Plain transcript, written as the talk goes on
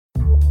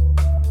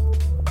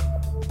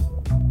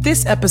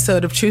This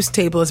episode of Truth's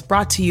Table is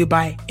brought to you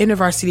by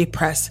InterVarsity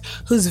Press,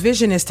 whose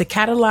vision is to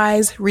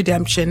catalyze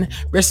redemption,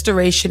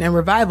 restoration, and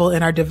revival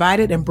in our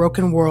divided and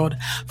broken world.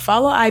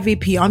 Follow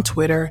IVP on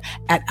Twitter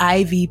at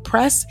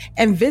IVPress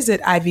and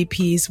visit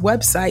IVP's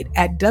website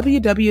at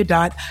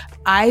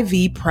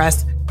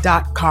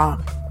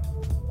www.ivpress.com.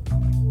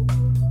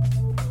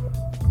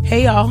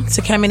 Hey y'all, it's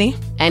Ekemini.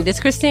 And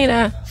it's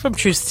Christina from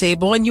Truth's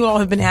Table, and you all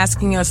have been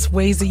asking us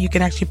ways that you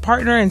can actually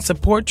partner and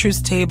support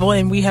Truth's Table,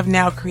 and we have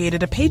now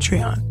created a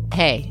Patreon.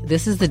 Hey,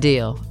 this is the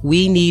deal.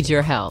 We need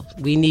your help.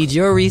 We need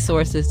your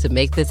resources to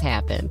make this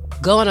happen.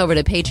 Go on over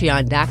to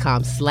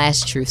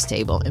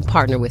patreon.com/truthstable and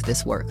partner with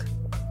this work.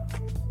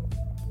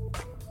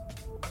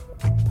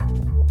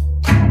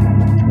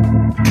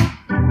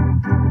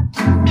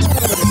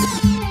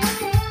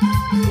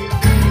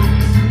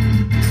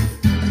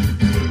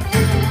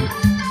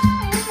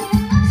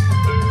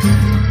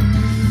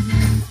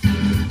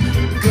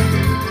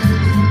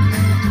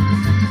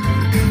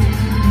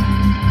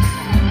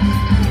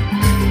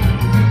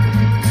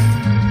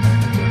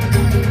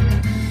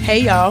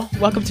 Hey y'all,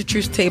 welcome to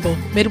Truth's Table,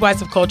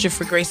 Midwives of Culture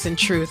for Grace and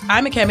Truth.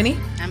 I'm Ekemini.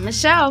 I'm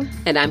Michelle.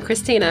 And I'm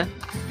Christina.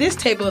 This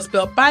table is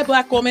built by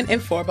Black women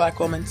and for Black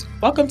women.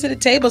 Welcome to the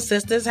table,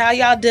 sisters. How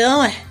y'all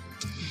doing?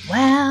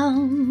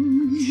 Well.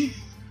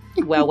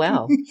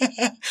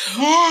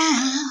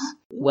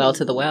 Well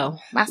to the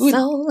well. My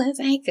soul is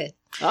anchored.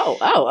 Oh.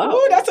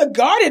 Ooh, that's a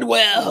guarded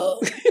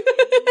well.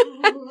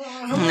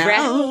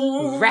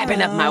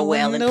 Wrapping up my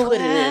well and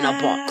putting it in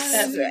a box.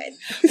 That's right.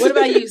 What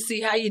about you, C?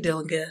 How you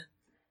doing, girl?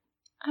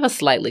 I have a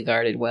slightly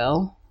guarded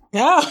well.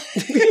 Yeah.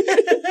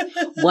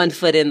 1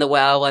 foot in the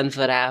well, 1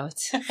 foot out.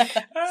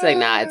 It's like,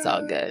 nah, it's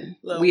all good.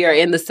 We are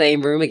in the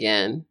same room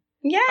again.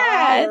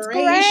 Yeah, it's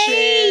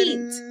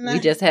great. We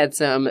just had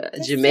some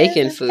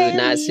Jamaican food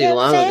not too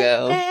long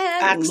ago.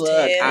 And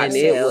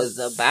it was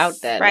about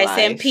that Rice life.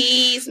 and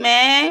peas,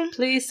 man.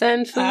 Please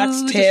send food.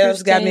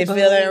 Oxtails got me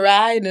feeling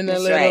right in a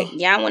little. Right.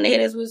 Y'all want to hit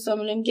us with some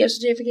of them gift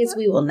certificates?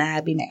 We will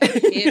not be mad.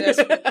 Not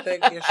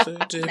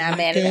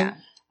mad at all.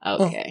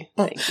 Okay,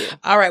 thank you.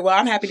 All right, well,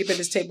 I'm happy to be at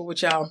this table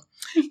with y'all.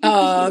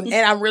 And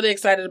I'm really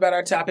excited about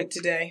our topic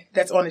today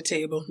that's on the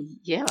table.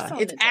 Yeah.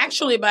 It's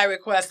actually by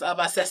request of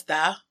our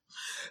sister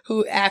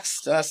who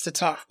asked us to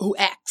talk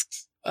about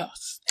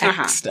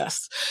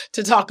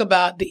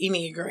the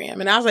Enneagram.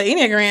 And I was like,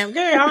 Enneagram?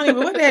 Girl, I don't even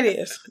know what that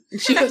is.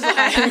 And she was like,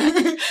 cause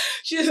I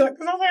was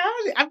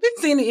like, I've been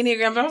seeing the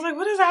Enneagram, but I was like,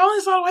 what is that? I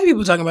only saw white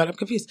people talking about it. I'm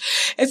confused.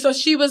 And so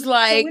she was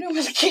like, we don't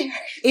really care.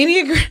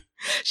 Enneagram.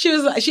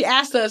 She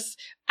asked us,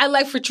 I'd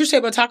like for Truth's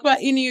Table to talk about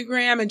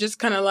Enneagram and just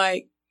kind of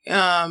like,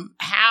 how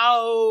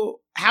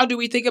do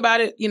we think about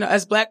it,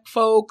 as Black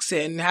folks,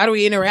 and how do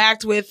we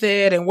interact with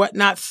it and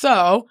whatnot.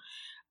 So,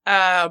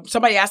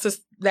 somebody asked us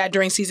that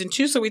during season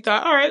 2. So we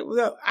thought, all right,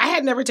 well, I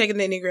had never taken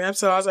the Enneagram.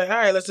 So I was like, all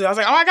right, let's do it. I was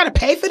like, oh, I got to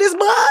pay for this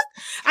book?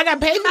 I got to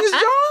pay for this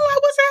job?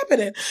 Like, what's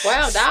happening?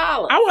 $12.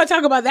 I want to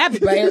talk about that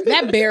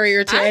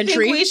barrier to entry. I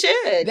think we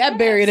should. That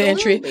barrier to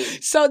entry.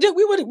 So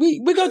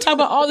we're going to talk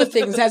about all the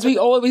things as we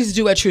always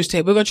do at Truth's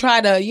Table. We're going to try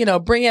to,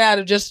 bring it out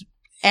of just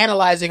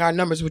analyzing our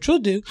numbers, which we'll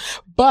do,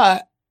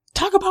 but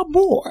talk about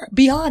more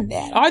beyond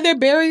that. Are there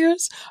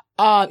barriers?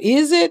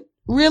 Is it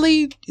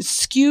really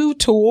skew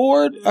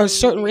toward a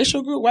certain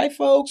racial group, white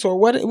folks, or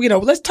what?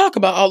 Let's talk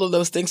about all of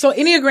those things. So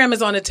Enneagram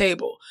is on the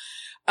table.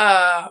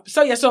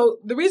 So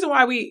the reason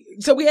why we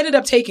ended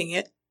up taking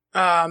it,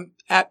 after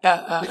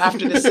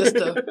the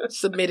sister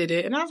submitted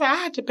it, and I was like, I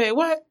had to pay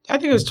what? I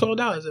think it was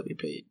 $12 that we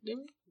paid.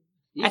 Didn't we?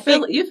 You're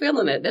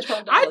feeling it. That's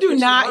 $12. I do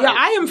not. Yeah,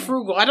 I am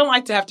frugal. I don't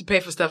like to have to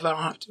pay for stuff I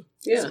don't have to.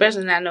 Yeah.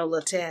 Especially not no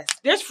little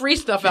test. There's free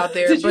stuff out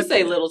there. Did you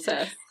say little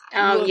test?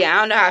 Yeah, I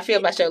don't know how I feel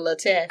about your little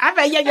test. I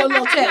bet, your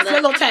little test.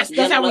 Your little test.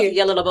 That's how we.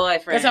 Your little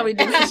boyfriend. That's how we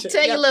do this.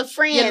 Tell your little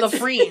friends. Your little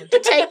friend. To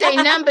take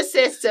their number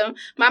system.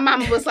 My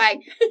mama was like,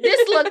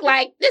 this look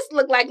like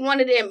one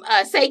of them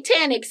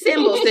satanic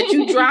symbols that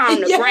you draw on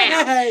the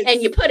ground,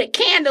 and you put a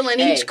candle in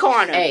each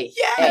corner.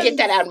 Get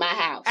that out of my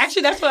house.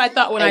 Actually, that's what I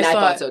thought when I saw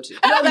thought it. so too.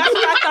 No, that's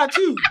what I thought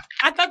too.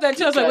 I thought that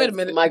too. I was like, wait a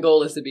minute. My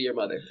goal is to be your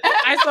mother.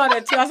 I saw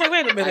that too. I was like,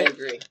 wait a minute. I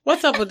agree.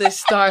 What's up with this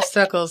star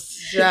circles?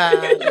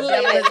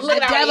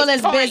 The devil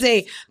is busy.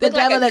 The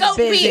devil is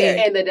busy.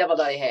 And the devil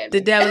thought he had me.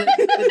 The devil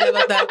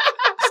thought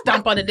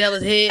stomp on the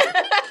devil's head.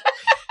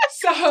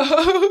 So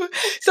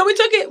we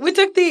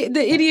took the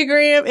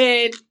Enneagram,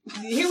 and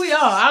here we are.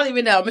 I don't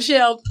even know.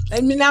 Michelle's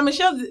the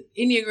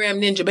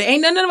Enneagram ninja, but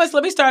ain't none of us,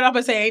 let me start off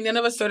by saying, ain't none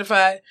of us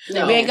certified.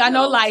 No, we ain't got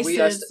no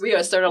license. We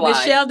are certified.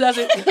 Michelle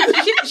doesn't. She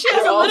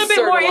has a little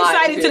bit more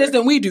insight into this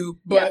than we do,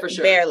 but yeah, for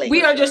sure. Barely.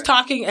 We are just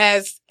talking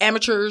as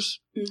amateurs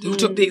who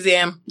took the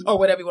exam, or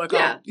whatever you want to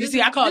call it. You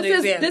see, I call it the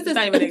exam. This is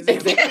not even an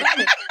exam.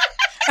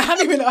 I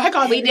don't even know. I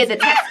call it. We did the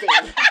testing.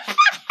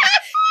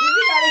 We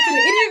got into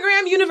the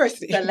Enneagram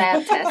University. The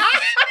lab test.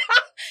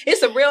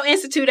 It's a real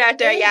institute out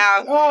there,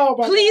 y'all. Oh,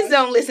 my Please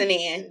God. don't listen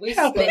in. We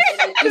spit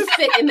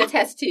in the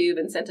test tube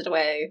and sent it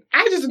away.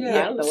 I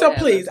don't know. So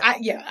please, I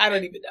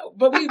don't even know.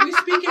 But we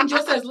speaking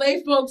just as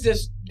lay folks,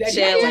 just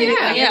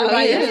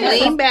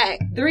Lean back.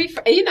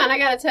 And I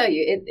gotta tell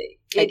you,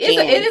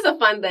 it is a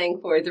fun thing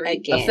for a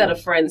set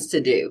of friends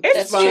to do.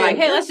 It's fun. Like,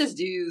 hey, let's just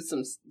do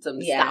some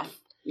stuff.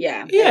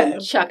 Yeah.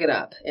 And chuck it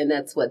up. And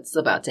that's what's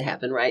about to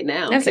happen right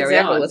now. That's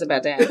exactly what's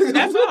about to happen.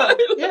 That's all.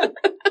 Yeah.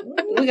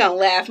 We're going to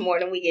laugh more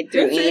than we get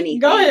through anything.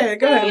 Go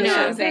ahead. You know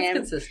what I'm saying?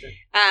 Consistent.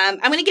 I'm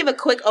going to give a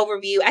quick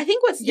overview. I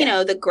think what's,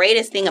 the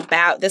greatest thing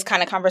about this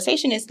kind of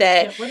conversation is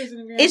that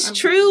it's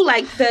true,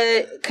 like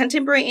the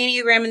contemporary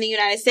Enneagram in the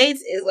United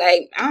States is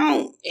like,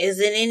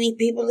 isn't any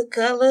people of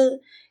color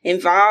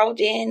involved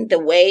in the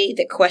way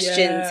that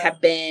questions have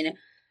been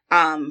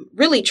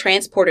really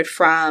transported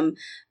from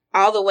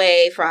all the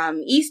way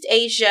from East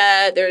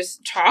Asia. There's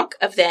talk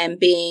of them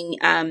being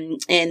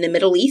in the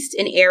Middle East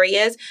in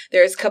areas.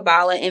 There's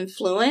Kabbalah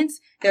influence.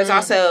 There's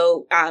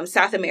also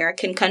South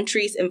American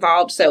countries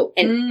involved. So,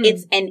 and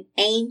it's an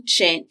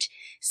ancient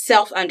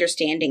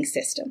self-understanding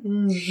system.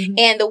 Mm-hmm.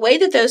 And the way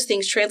that those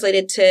things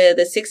translated to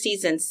the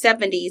 60s and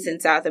 70s in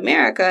South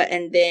America,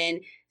 and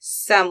then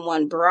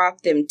someone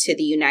brought them to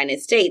the United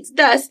States,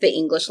 thus the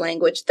English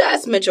language,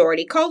 thus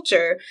majority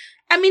culture.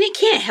 I mean, it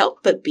can't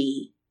help but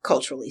be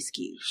culturally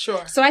skewed.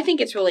 Sure. So I think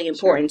it's really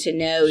important to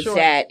know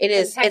that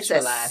it's a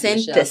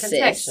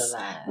synthesis.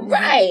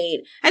 Right.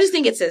 I just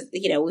think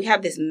we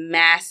have this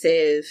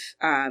massive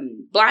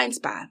blind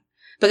spot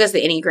because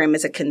the Enneagram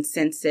is a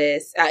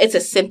consensus. It's a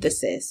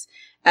synthesis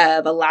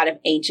of a lot of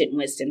ancient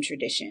wisdom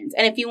traditions.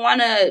 And if you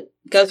want to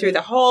go through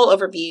the whole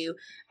overview,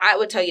 I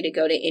would tell you to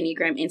go to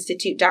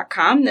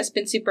EnneagramInstitute.com. That's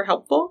been super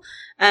helpful.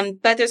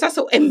 But there's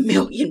also a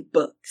million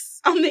books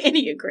on the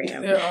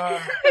Enneagram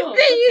that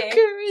you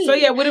can read.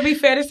 So would it be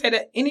fair to say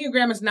that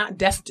Enneagram is not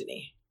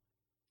destiny?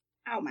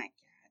 Oh my God.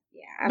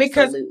 Yeah,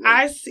 absolutely.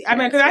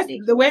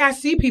 Because the way I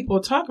see people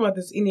talk about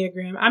this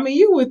Enneagram,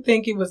 you would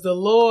think it was the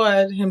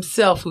Lord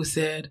himself who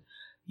said,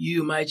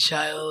 "You, my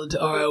child,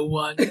 are a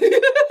one."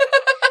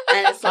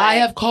 I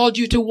have called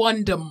you to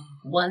one-dom.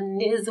 One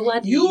is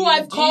what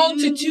I've called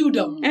to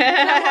two-dom.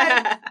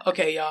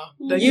 Okay, y'all.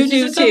 You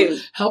do too.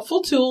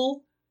 Helpful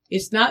tool.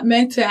 It's not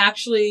meant to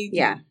actually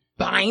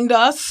bind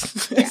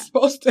us. It's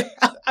supposed to.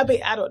 I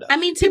don't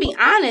know. To be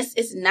honest,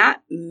 it's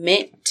not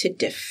meant to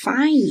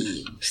define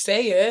you.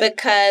 Say it.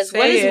 Because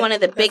one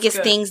of the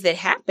biggest things that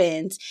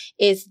happens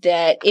is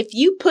that if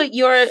you put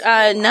your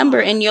number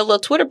in your little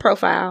Twitter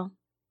profile,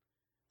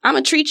 I'm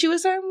going to treat you a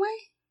certain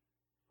way.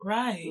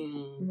 Right.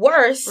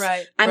 Worse,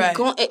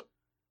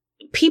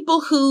 people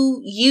who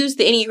use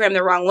the Enneagram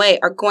the wrong way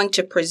are going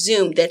to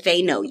presume that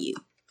they know you.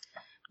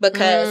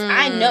 Because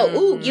I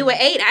know, you an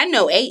 8, I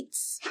know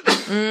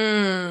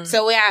 8s.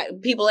 So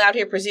people out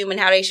here presuming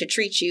how they should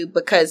treat you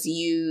because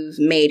you've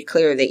made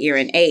clear that you're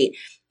an 8.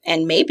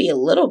 And maybe a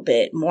little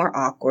bit more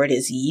awkward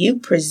is you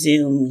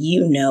presume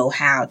you know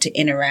how to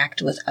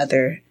interact with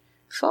other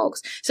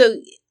folks. So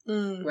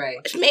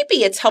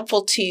maybe it's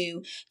helpful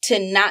to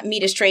not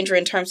meet a stranger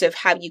in terms of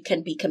how you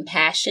can be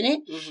compassionate,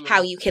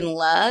 how you can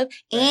love,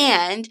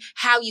 and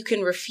how you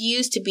can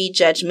refuse to be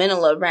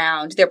judgmental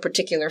around their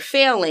particular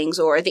failings.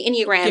 Or the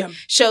Enneagram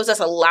shows us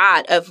a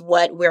lot of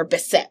what we're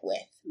beset with.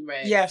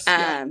 Right. Yes.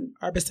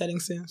 Our besetting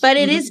sins. But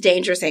it is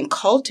dangerous and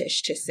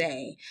cultish to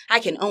say,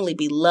 I can only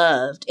be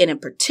loved in a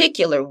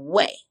particular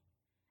way.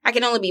 I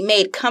can only be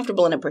made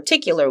comfortable in a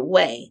particular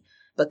way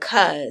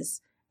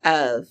because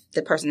of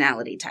the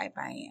personality type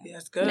I am. Yeah,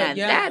 that's good. Now,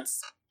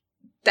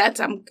 that's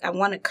I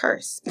want to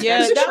curse. Yeah,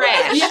 that's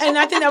trash. Yeah, and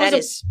I think that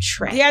is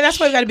trash. Yeah, that's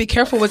why you got to be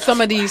careful with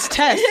some of these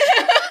tests.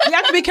 You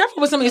have to be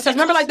careful with some of these tests.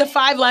 Remember, like the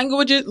 5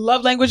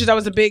 love languages. That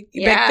was a big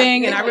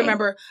thing. And I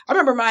remember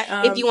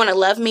my. If you want to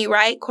love me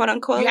right, quote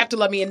unquote, you have to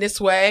love me in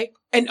this way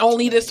and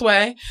only this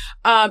way.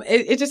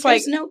 It's just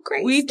like there's no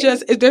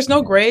grace. There's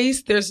no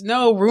grace. There's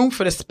no room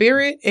for the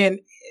spirit, and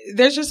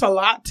there's just a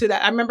lot to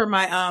that. I remember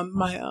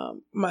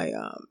my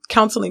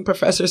counseling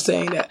professor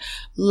saying that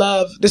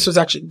love. This was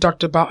actually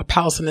Dr.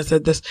 Powelson that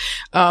said this.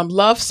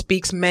 Love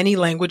speaks many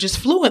languages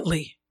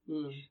fluently.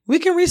 We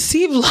can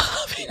receive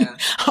love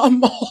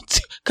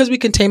because we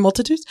contain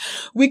multitudes.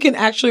 We can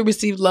actually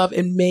receive love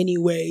in many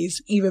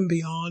ways, even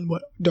beyond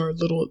what their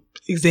little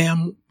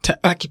exam.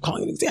 I keep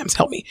calling them exams.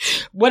 Help me.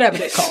 Whatever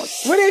they're called.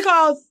 What are they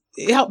called?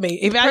 Help me.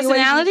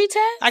 Personality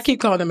test? I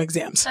keep calling them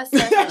exams.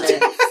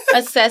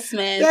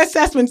 Assessments.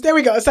 Assessments. There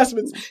we go.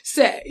 Assessments.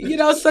 So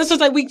it's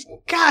just like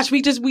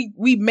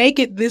we make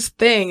it this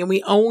thing and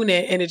we own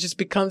it, and it just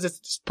becomes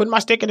just putting my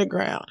stick in the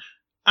ground.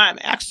 I'm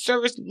an acts of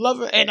service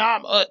lover and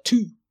I'm a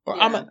 2. Or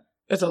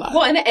it's a lot.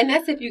 Well, and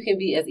that's if you can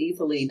be as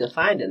easily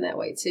defined in that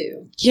way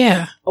too.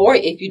 Yeah. Or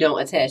if you don't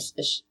attach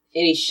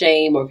any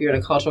shame, or if you're in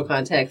a cultural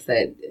context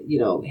that,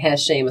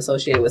 has shame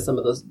associated with some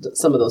of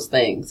those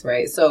things,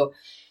 right? So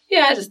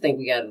yeah, I just think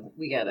we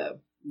gotta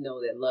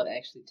know that love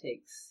actually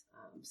takes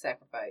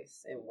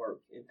sacrifice and work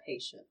and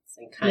patience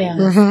and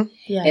kindness.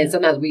 Yeah. Yeah. And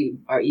sometimes we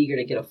are eager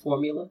to get a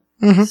formula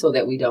so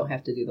that we don't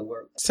have to do the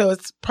work. So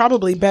it's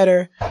probably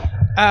better.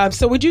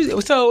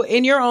 So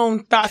in your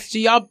own thoughts, do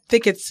y'all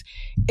think it's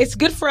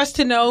good for us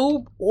to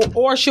know,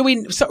 or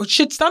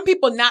should some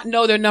people not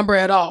know their number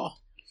at all?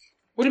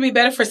 Would it be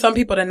better for some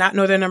people to not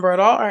know their number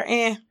at all, or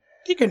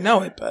You can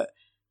know it, but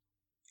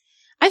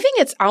I think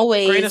it's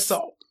always grain of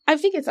salt. I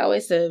think it's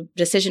always the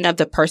decision of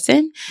the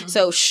person. Mm-hmm.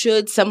 So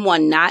should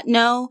someone not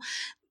know?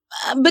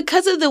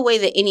 Because of the way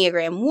the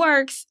Enneagram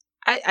works,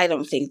 I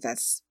don't think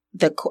that's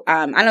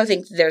I don't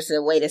think there's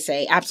a way to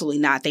say absolutely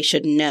not. They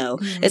shouldn't know,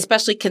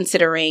 especially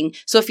considering.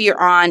 So if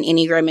you're on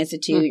Enneagram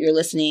Institute, you're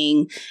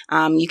listening,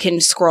 you can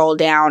scroll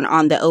down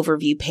on the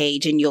overview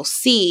page and you'll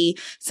see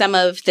some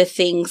of the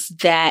things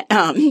that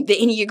the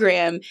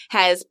Enneagram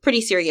has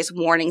pretty serious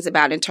warnings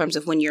about in terms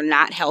of when you're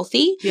not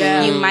healthy.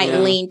 Yeah. You might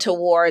lean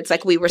towards,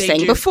 like we were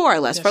saying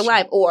before, Lust for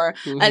Life. Or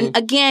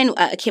again,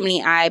 Kimberly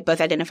and I both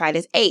identified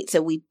as 8.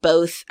 So we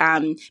both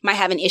might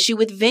have an issue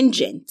with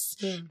vengeance.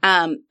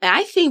 And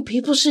I think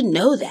people should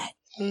know that.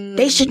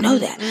 They should know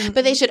that.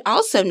 But they should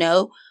also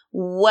know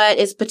what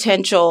is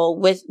potential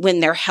with when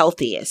they're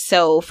healthiest.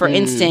 So for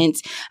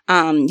instance,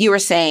 you were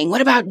saying,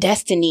 what about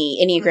destiny?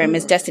 Enneagram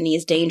is destiny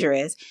is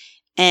dangerous.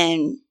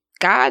 And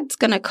God's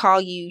going to call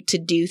you to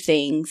do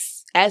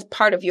things as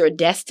part of your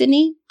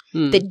destiny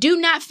that do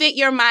not fit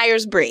your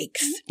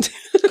Myers-Briggs.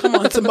 Come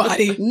on,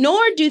 somebody. Nor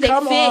do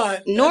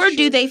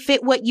they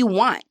fit what you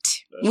want.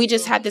 We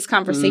just had this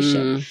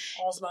conversation.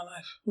 All's my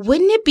life.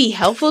 Wouldn't it be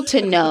helpful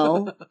to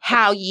know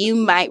how you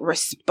might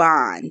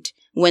respond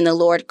when the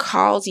Lord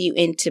calls you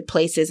into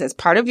places as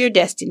part of your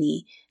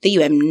destiny that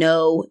you have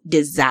no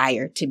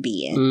desire to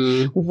be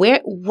in?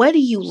 What do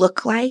you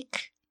look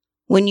like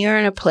when you're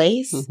in a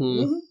place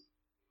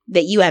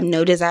that you have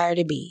no desire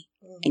to be,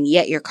 and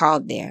yet you're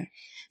called there?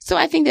 So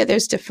I think that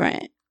there's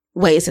different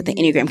ways that the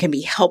Enneagram can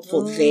be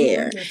helpful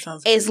there.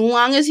 As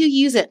long as you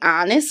use it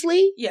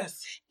honestly. Yes.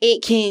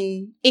 It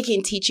can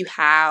teach you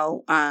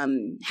how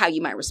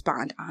you might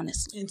respond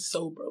honestly and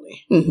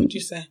soberly. Would you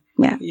say?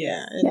 Yeah,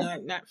 yeah,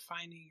 and not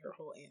finding your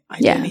whole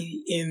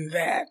identity in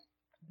that,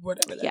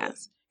 whatever that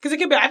is. Because it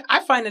can be. I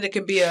find that it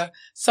can be a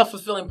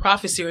self-fulfilling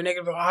prophecy or a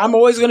negative. I'm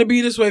always going to be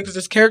this way because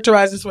it's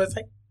characterized this way. It's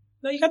like,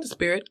 no, you got the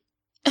Spirit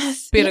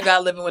of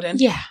God living within.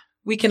 Yeah,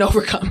 we can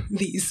overcome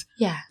these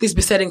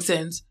besetting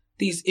sins,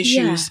 these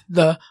issues,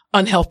 the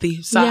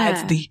unhealthy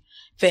sides, the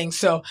things.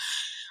 So,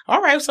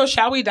 all right. So,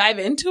 shall we dive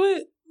into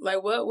it?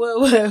 Like, what,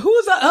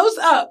 who's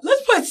up?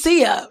 Let's put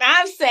C up.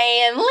 I'm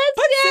saying, let's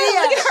put C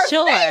up.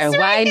 Sure,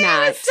 why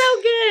not? It's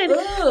so good.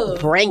 Ooh.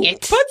 Bring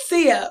it. Put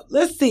C up.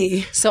 Let's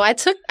see. So I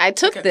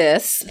took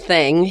this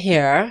thing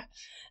here.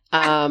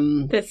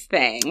 This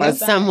thing. As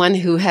someone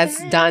who has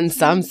done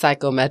some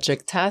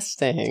psychometric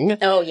testing.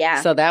 Oh,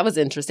 yeah. So that was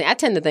interesting. I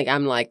tend to think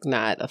I'm like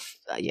not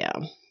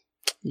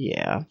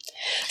yeah.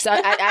 So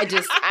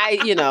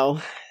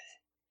I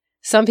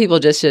some people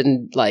just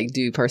shouldn't like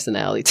do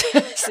personality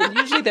tests. And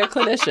usually they're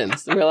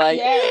clinicians. We're like,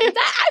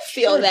 I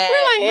feel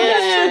that.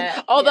 We're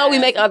like, although we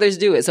make others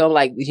do it. So I'm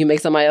like, if you make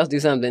somebody else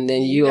do something,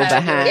 then you're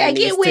behind. Yeah,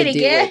 get with it,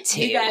 get.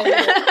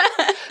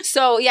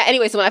 So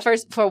anyway, so when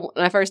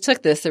I first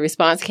took this, the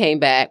response came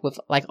back with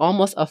like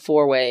almost a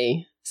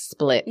 4-way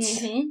split.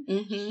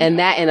 And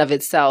that in of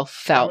itself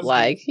felt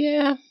like,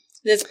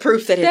 there's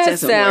proof that it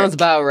doesn't sounds work.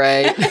 About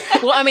right.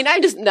 Well, I mean, I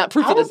just not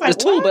proof of the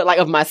tool, but like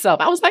of myself.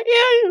 I was like,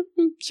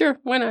 yeah, sure,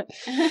 why not?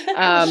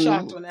 I was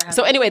shocked when that happened.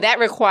 So anyway, that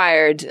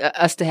required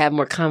us to have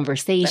more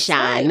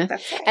conversation.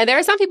 That's right. And there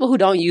are some people who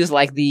don't use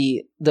like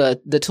the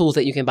tools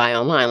that you can buy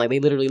online. Like they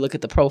literally look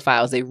at the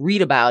profiles, they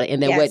read about it,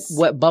 and then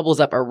what bubbles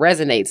up or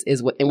resonates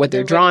is what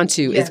they're drawn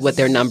to is what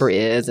their number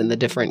is and the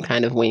different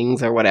kind of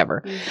wings or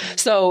whatever.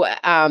 So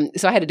I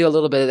had to do a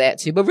little bit of that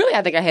too. But really,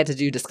 I think I had to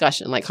do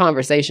discussion, like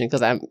conversation,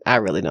 because I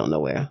really don't know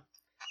where.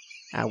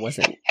 I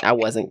wasn't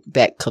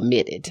that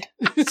committed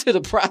to the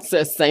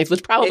process, Saints,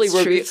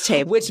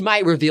 which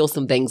might reveal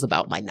some things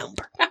about my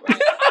number.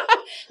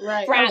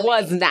 Right. I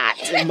was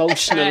not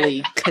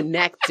emotionally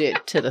connected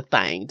to the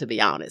thing, to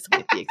be honest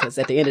with you, because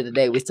at the end of the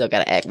day, we still got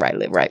to act right,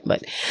 live right.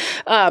 But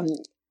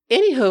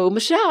anywho,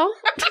 Michelle,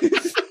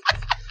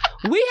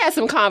 we had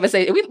some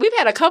conversations. We've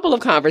had a couple of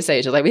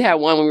conversations. Like we had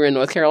one when we were in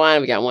North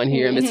Carolina. We got one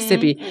here in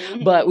Mississippi.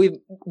 But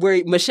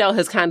where Michelle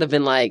has kind of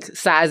been like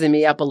sizing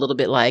me up a little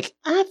bit, like,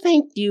 I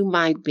think you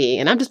might be.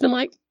 And I've just been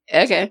like,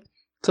 okay,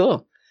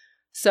 cool.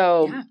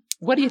 So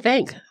what do you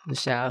think,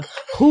 Michelle?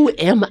 Who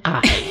am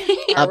I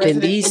up in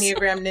these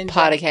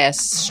podcast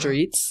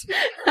streets?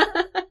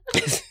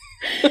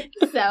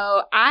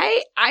 So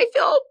I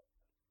feel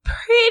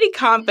pretty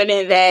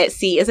confident that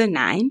C is a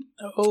 9.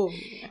 Oh,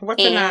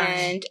 what's a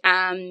 9?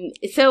 And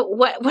so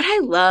what I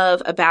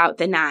love about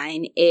the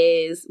 9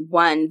 is,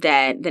 one,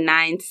 that the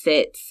 9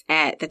 sits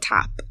at the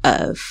top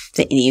of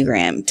the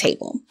Enneagram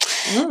table.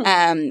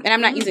 And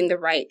I'm not using the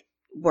right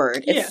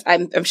word.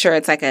 I'm sure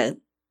it's like a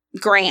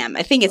gram.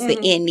 I think it's the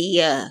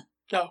Enneagram.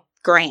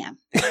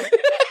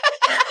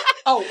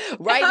 Oh,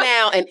 right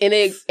now, an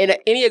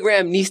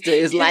Enneagramnista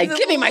is like,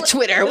 give me my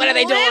Twitter. What are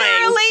they doing?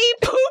 Literally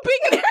pooping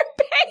their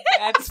pants.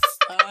 That's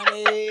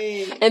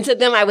funny. And to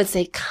them, I would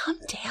say, calm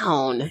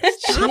down.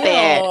 Stop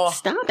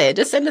it.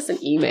 Just send us an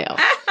email.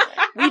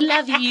 We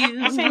love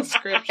you.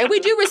 And we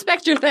do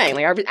respect your thing.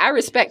 Like I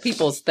respect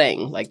people's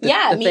thing. Like the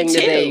thing too.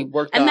 That they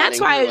worked on. And that's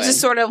why I was just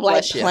sort of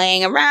like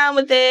playing around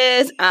with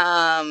this. It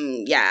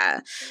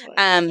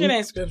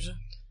ain't scripture.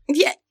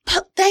 Yeah.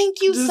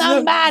 Thank you,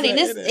 somebody.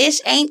 This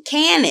ish ain't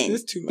canon.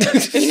 It's too much.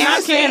 It's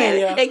not canon,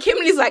 yeah. And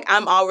Kimberly's like,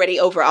 I'm already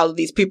over all of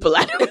these people.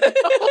 I don't know.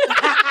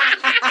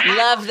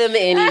 Love them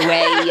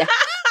anyway.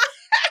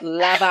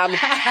 Love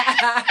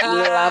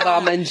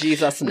them in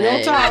Jesus' name.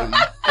 Real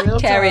talk.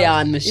 Carry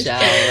on,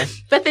 Michelle.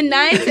 But the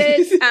 9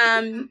 is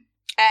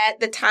at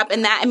the top,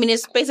 and that, I mean,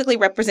 it's basically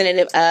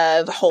representative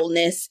of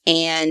wholeness,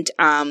 and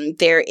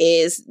there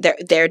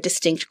are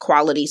distinct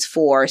qualities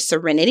for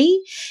serenity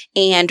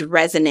and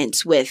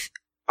resonance with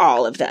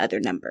all of the other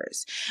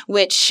numbers,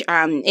 which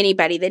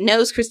anybody that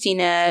knows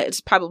Christina has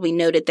probably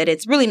noted that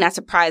it's really not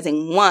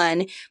surprising,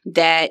 one,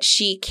 that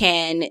she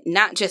can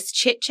not just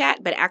chit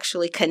chat, but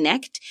actually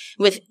connect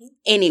with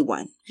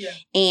anyone. Yeah.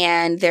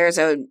 And there's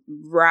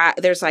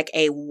like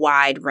a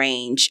wide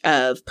range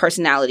of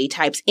personality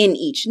types in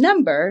each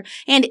number,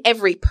 and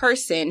every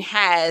person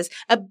has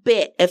a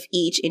bit of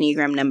each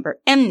Enneagram number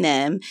in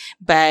them.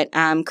 But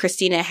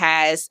Christina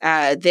has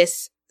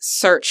this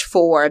search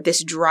for,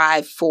 this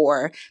drive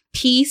for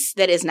peace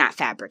that is not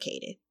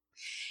fabricated.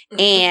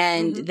 Mm-hmm.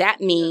 And that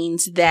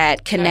means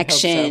that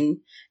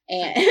connection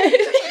and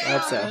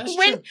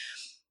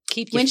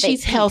when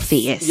she's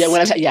healthiest. Yeah,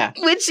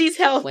 when she's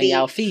healthy. When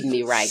y'all feed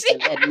me right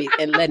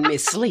and let me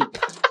sleep.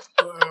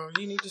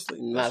 You need to sleep.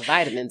 My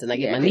vitamins, and I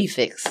get my knee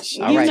fixed.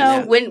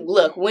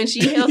 When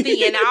she's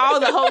healthy in all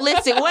the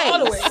holistic ways,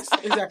 all the ways,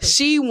 exactly.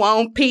 She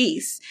wants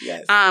peace.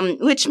 Yes.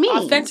 Which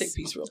means authentic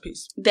peace, real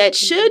peace. That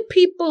should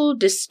people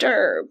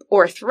disturb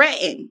or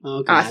threaten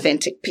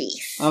authentic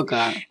peace,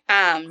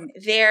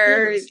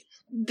 there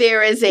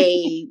is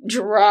a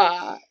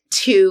draw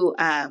to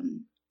a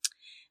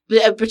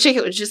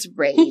particular just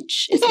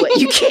rage is what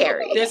you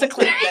carry. There's a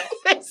clip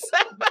back.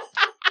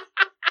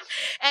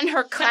 And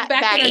her clap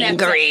back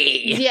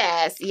angry.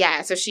 Yes,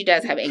 yeah. So she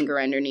does have anger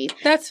underneath.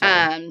 That's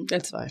fine.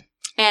 That's fine.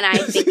 And I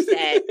think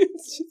that,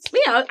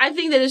 I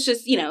think that it's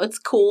just, it's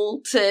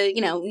cool to,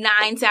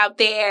 9s out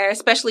there,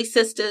 especially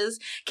sisters,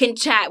 can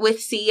chat with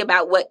C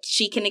about what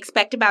she can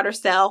expect about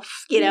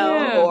herself,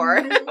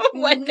 or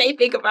what they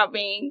think about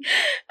being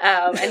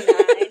a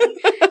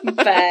 9.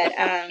 But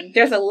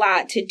there's a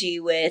lot to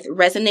do with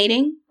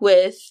resonating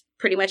with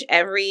pretty much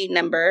every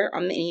number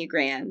on the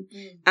Enneagram.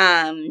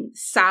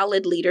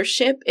 Solid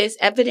leadership is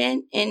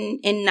evident in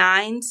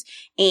 9s,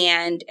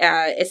 and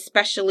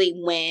especially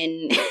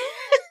when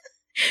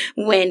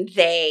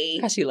they...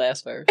 How she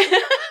laughs first.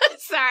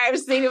 Sorry, I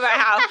was thinking about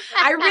how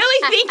I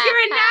really think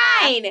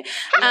you're a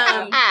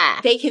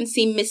 9. They can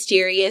seem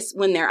mysterious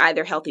when they're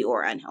either healthy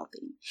or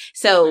unhealthy.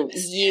 So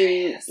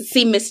you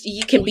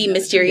can be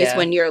mysterious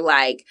when you're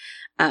like,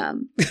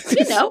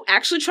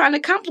 actually trying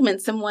to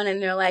compliment someone,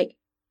 and they're like,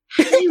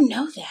 how do you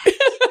know that?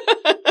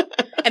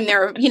 And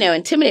they're,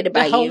 intimidated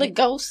by the Holy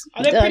Ghost.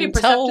 Are they pretty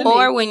perceptive?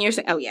 Or when you're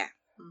saying, oh yeah.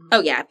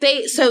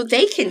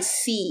 They can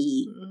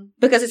see,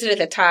 because it's at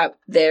the top,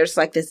 there's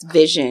like this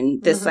vision,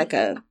 it's like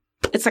a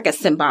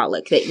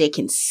symbolic that they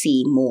can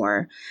see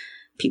more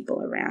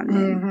people around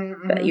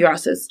them. But you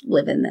also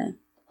live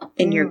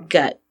in your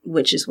gut,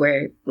 which is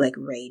where like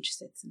rage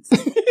sits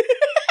inside.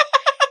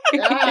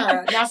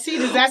 Now see,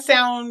 does that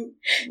sound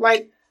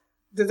like,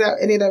 does that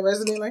any of that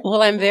resonate like?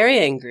 Well, I'm very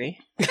angry.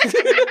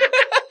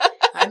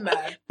 I'm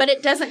mad. But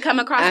it doesn't come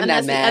across, and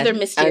that's the other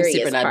mysterious I'm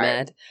super not part.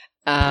 mad.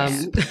 I'm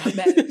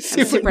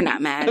super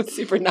not mad. I'm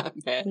super not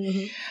mad.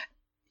 Mm-hmm.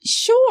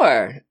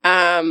 Sure.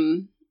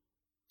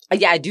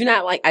 I do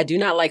not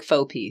like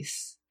faux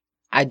peace.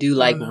 I do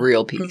like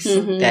real peace.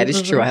 Mm-hmm. That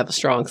is true. I have a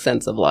strong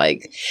sense of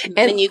like,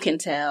 and you can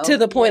tell to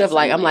the point of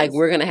like, I'm like,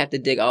 we're gonna have to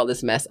dig all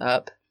this mess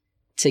up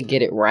to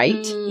get it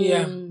right.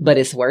 Yeah, but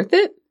it's worth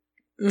it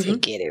to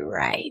get it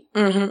right.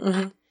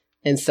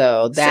 And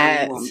so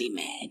that, so you won't be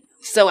mad.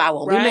 So I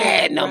won't be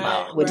mad no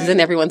more, which is in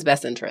everyone's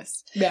best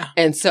interest. Yeah.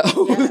 And so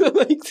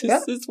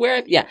this is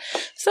where,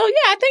 So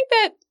I think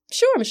that,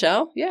 sure,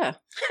 Michelle. Yeah.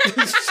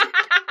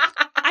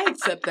 I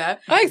accept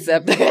that.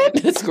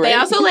 That's great. They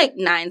also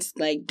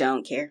 9s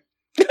don't care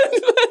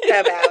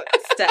about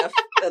stuff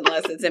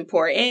unless it's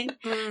important.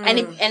 And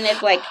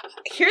if like,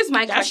 here's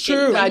my question.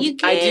 True. I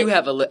do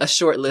have a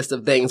short list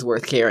of things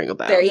worth caring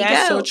about. There you go.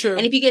 That's so true.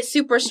 And if you get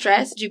super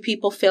stressed, do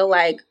people feel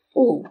like,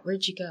 oh,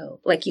 where'd you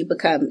go? Like you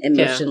become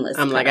emotionless.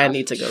 I'm like, I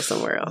need to go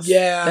somewhere else.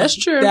 Yeah. That's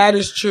true. That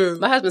is true.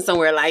 My husband's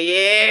somewhere like,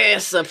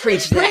 yes,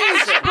 preach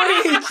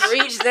that.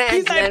 Preach that.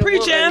 He's like,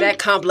 preach him. That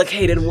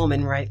complicated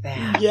woman right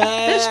there. Yeah.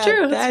 That's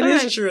true. That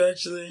is true,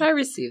 actually. I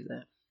receive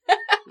that.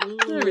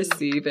 I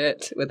receive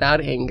it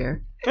without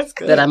anger. That's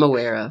good. That I'm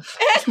aware of.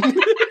 That's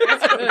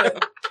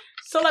good.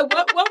 So, like,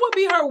 what would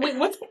be her wing?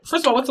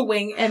 First of all, what's a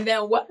wing? And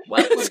then what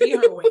would be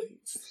her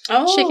wings?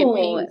 Oh, chicken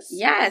wings.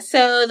 Yeah.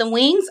 So the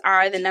wings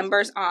are the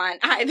numbers on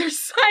either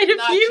side of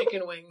Not you. Not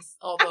chicken wings,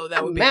 although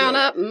that would be mount good.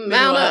 up, mount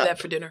I'll up. have that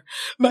for dinner.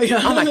 But,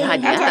 oh my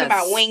God, yes. I'm talking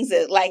about wings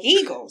that, like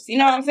eagles. You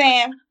know what I'm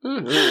saying?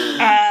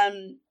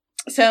 Mm-hmm.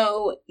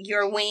 So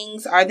your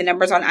wings are the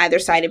numbers on either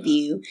side of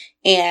you,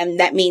 and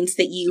that means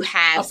that you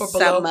have so you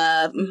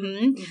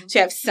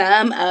have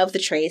some of the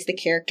traits, the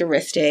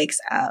characteristics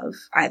of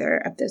either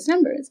of those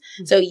numbers.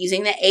 Mm-hmm. So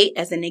using the 8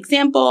 as an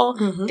example,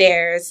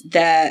 there's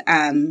the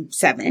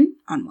 7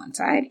 on one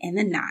side and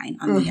the 9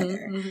 on the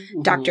other.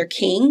 Mm-hmm. Dr.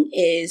 King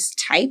is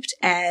typed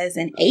as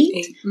an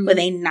 8 with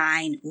a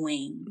 9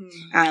 wing,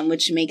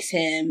 which made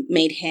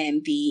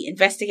him the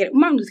investigator.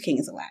 Martin Luther King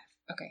is alive.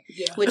 Okay.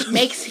 Yeah. Which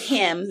makes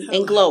him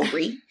in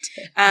Glory.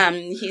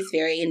 He's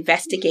very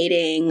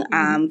investigating,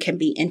 can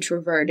be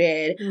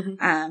introverted,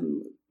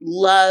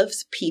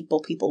 loves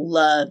people. People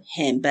love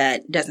him,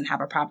 but doesn't have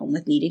a problem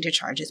with needing to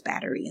charge his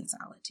battery in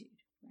solitude.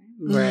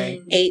 Right.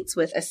 8s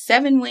with a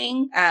 7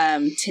 wing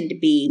tend to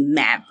be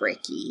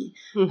mavericky,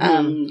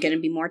 going to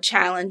be more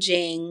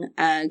challenging,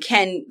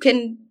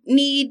 can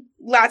need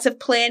lots of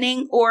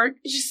planning or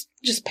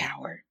just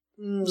power.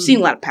 Seen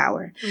a lot of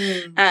power.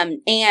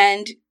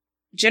 And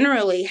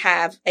generally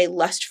have a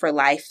lust for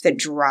life that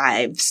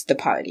drives the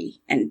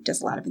party and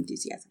does a lot of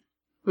enthusiasm.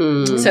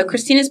 So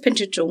Christina's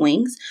potential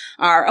wings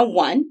are a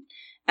 1,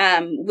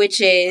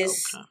 which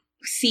is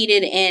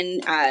seated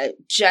in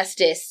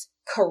justice,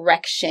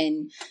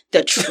 correction,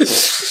 the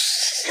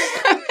truth.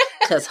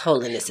 Because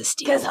holiness is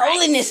still Because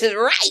holiness is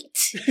right.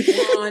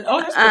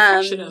 That's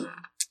perfectionism.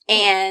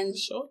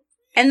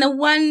 And the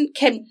 1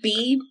 can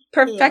be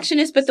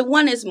perfectionist, but the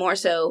 1 is more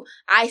so,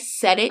 I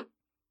said it,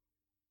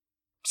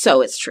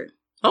 so it's true.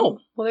 Oh,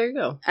 well, there you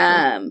go.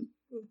 And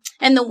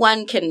the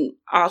 1 can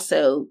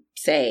also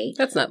say,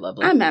 that's not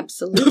lovely. I'm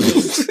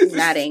absolutely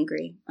not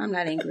angry. I'm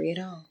not angry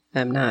at all.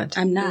 I'm not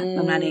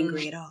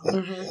angry at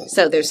all.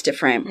 So there's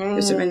different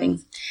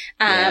things.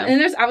 And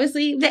there's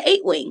obviously the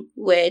 8 wing,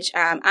 which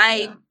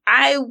I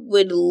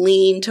would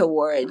lean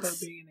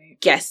towards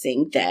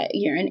guessing that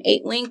you're an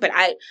 8 wing, but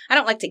I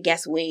don't like to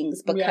guess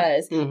wings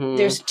because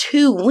there's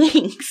 2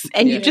 wings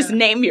and you just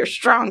name your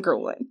stronger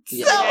one.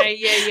 Yeah. So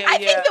I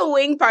think the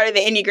wing part of the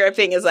Enneagram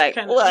thing is like,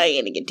 well,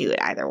 you're going to do it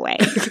either way.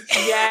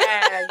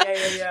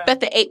 But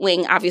the 8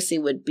 wing obviously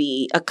would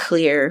be a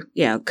clear,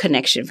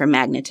 connection for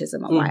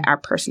magnetism on why our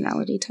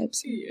personality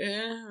types.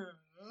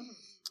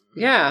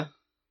 Yeah.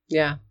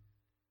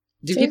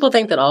 Do people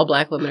think that all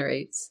Black women are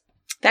 8s?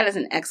 That is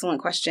an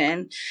excellent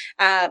question.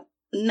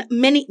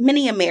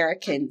 Many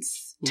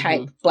Americans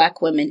type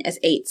Black women as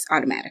 8s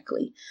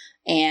automatically.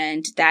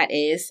 And that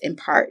is in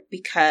part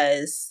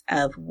because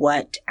of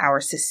what our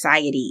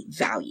society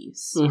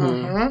values.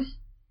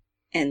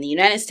 And the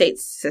United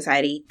States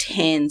society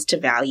tends to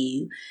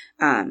value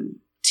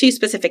 2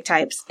 specific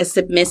types, a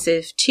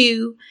submissive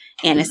 2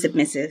 and a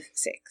submissive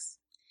 6.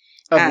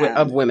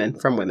 Of women,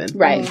 from women.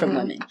 Right, from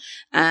women.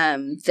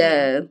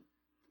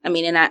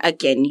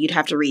 Again, you'd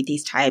have to read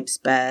these types,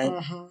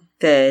 but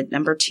the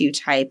number 2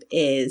 type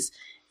is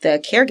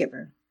the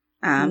caregiver.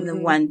 The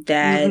one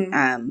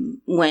that,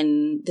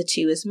 when the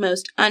 2 is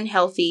most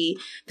unhealthy,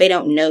 they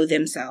don't know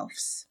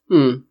themselves.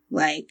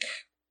 Like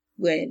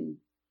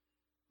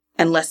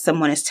unless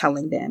someone is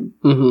telling them,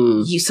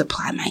 you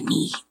supply my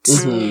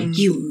needs.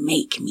 You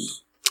make me.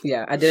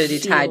 Yeah, identity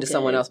tied to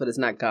someone else, but it's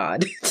not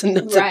God. It's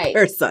a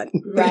person.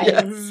 Right.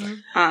 Yes.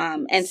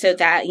 And so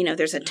that,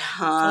 there's a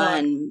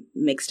ton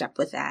mixed up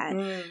with that.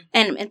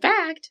 And in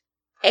fact,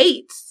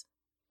 8s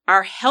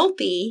are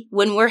healthy.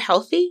 When we're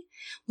healthy,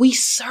 we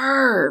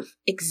serve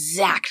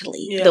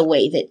exactly the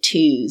way that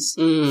 2s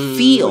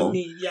feel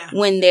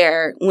when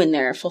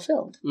they're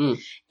fulfilled.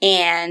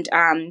 And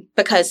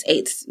because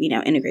 8s,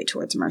 integrate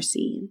towards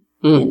mercy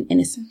and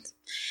innocence.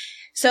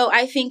 So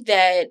I think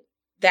that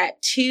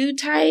 2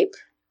 type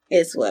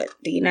is what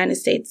the United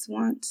States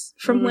wants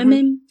from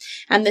women.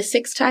 And the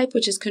 6 type,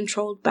 which is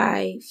controlled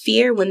by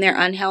fear when they're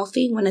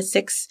unhealthy, when a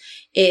 6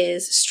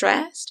 is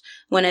stressed,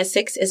 when a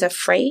 6 is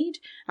afraid,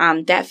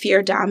 that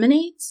fear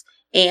dominates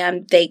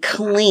and they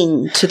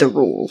cling to the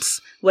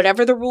rules.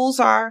 Whatever the rules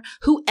are,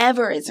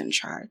 whoever is in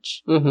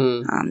charge,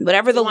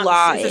 whatever the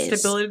law is. The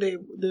stability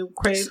they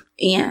crave.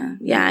 Yeah.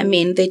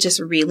 They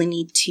just really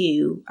need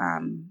to,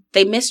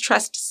 they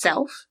mistrust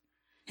self.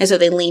 And so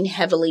they lean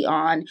heavily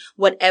on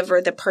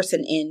whatever the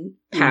person in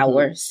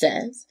power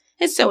says.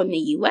 And so in the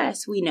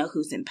U.S., we know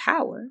who's in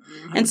power.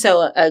 And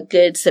so a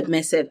good,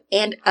 submissive,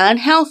 and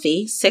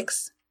unhealthy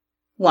 6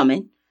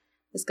 woman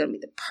is going to be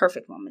the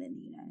perfect woman in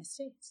the United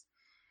States.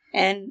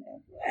 And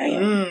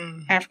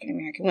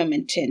African-American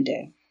women tend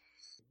to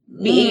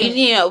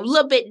be, a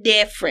little bit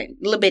different.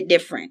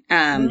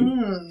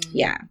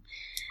 Yeah.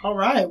 All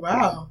right.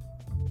 Wow.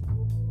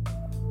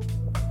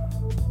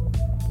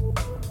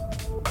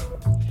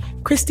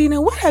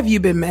 Christina, what have you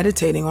been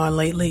meditating on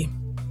lately?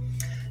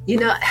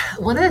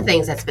 One of the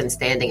things that's been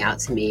standing out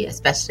to me,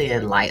 especially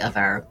in light of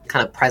our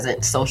kind of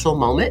present social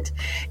moment,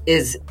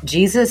 is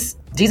Jesus'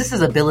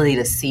 ability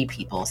to see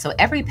people. So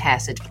every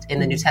passage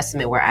in the New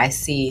Testament where I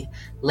see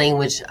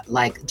language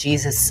like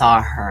Jesus saw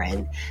her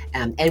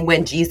and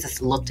when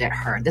Jesus looked at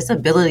her, this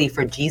ability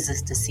for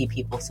Jesus to see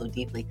people so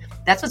deeply,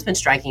 that's what's been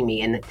striking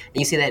me. And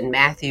you see that in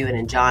Matthew and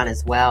in John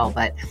as well.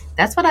 But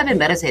that's what I've been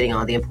meditating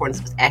on, the importance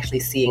of actually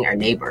seeing our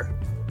neighbor.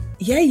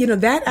 Yeah,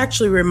 that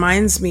actually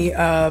reminds me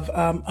of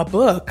a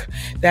book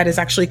that is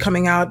actually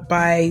coming out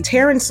by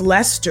Terrence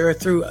Lester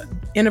through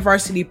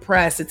InterVarsity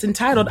Press. It's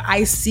entitled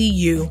I See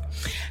You,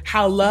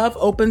 How Love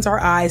Opens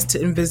Our Eyes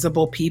to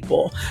Invisible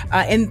People.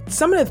 And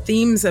some of the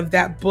themes of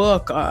that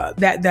book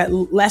that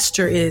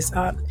Lester is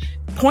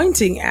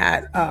pointing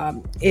at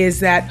is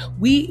that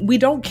we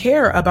don't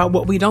care about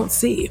what we don't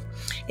see.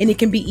 And it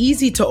can be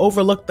easy to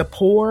overlook the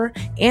poor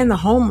and the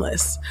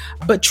homeless,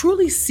 but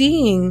truly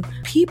seeing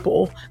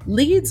people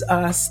leads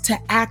us to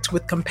act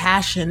with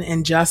compassion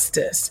and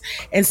justice.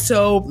 And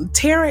so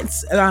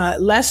Terrence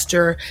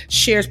Lester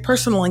shares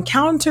personal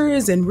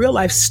encounters and real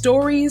life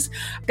stories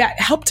that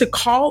help to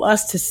call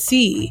us to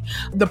see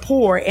the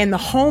poor and the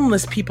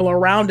homeless people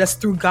around us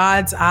through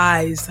God's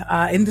eyes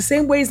in the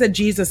same ways that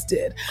Jesus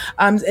did.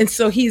 And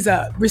so he's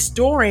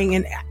restoring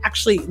and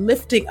actually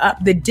lifting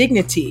up the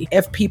dignity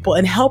of people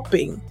and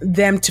helping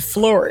them to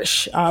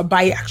flourish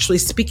by actually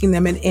speaking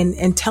them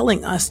and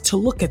telling us to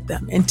look at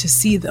them and to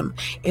see them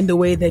in the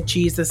way that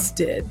Jesus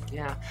did.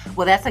 Yeah.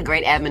 Well, that's a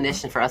great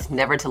admonition for us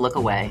never to look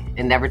away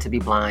and never to be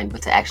blind,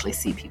 but to actually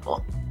see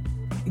people.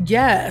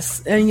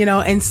 Yes.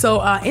 And so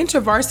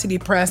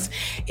InterVarsity Press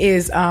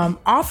is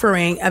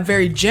offering a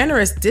very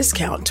generous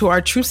discount to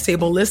our Truth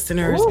Table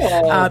listeners.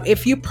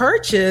 If you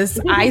purchase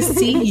I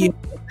See You,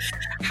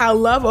 How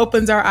Love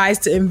Opens Our Eyes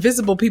to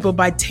Invisible People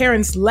by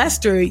Terrence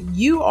Lester,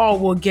 you all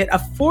will get a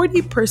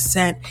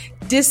 40%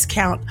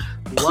 discount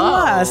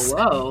plus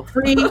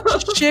free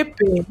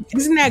shipping.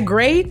 Isn't that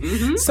great?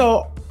 Mm-hmm.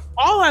 So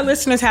all our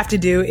listeners have to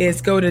do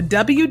is go to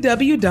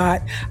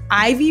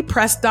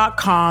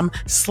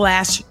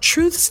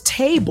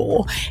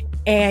www.ivypress.com/truthstable,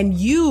 and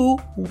you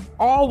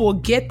all will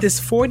get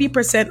this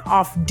 40%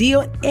 off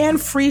deal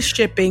and free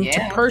shipping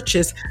to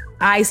purchase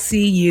I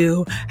See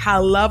You,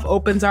 How Love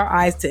Opens Our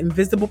Eyes to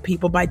Invisible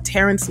People by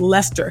Terrence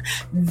Lester.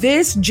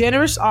 This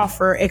generous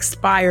offer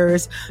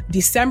expires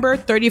December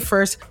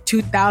 31st,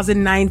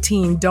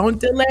 2019. Don't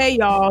delay,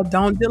 y'all.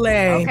 Don't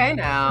delay. Okay,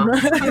 now.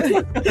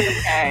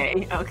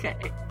 Okay.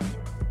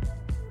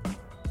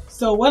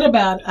 So what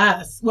about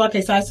us? Well,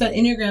 okay, so I said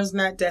Enneagram's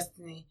not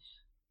destiny,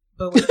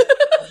 but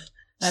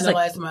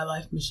analyze my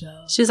life,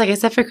 Michelle. She was like,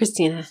 except for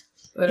Christina.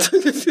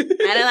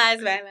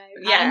 Analyze my life.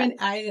 Yeah.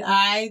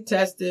 I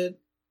tested.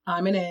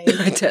 I'm an A.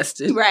 I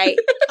tested. Right.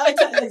 I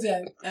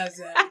tested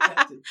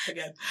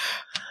again.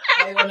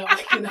 I don't know. I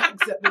cannot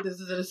accept that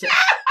this is an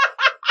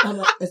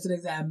assessment. It's an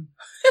exam.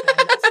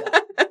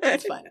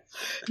 That's fine.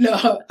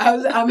 No,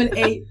 I'm an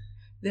 8.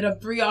 Then I'm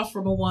 3 off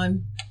from a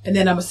 1, and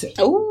then I'm a 6.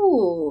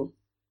 Ooh.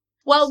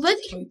 Well,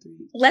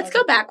 let's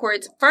go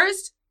backwards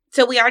first.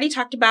 So we already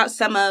talked about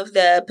some of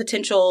the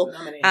potential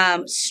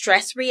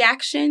stress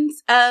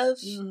reactions of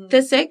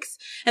the 6,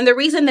 and the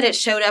reason that it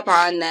showed up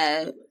on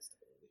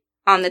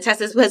the test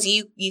is because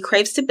you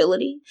crave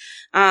stability,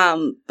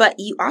 but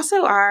you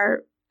also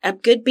are a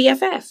good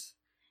BFF.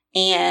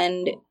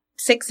 And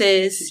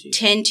 6s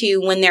tend to,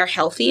 when they're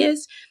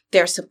healthiest,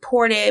 they're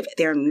supportive,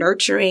 they're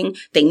nurturing,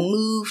 they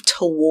move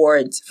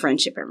towards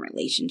friendship and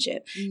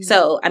relationship.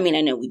 So, I mean,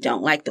 I know we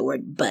don't like the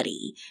word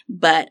buddy,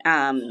 but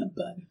bud.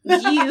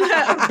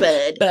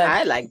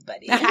 I like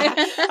buddy.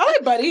 I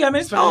like buddy. I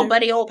mean, it's fine. Oh,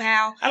 buddy, old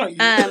pal. I don't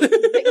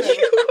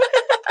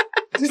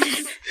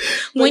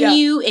when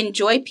you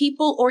enjoy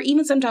people, or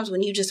even sometimes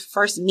when you just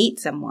first meet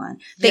someone,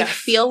 they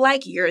feel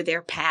like you're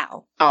their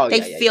pal.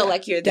 They feel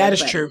like you're their That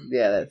is buddy. true.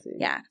 Yeah, that's it.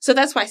 Yeah. So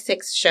that's why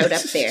 6 showed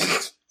up there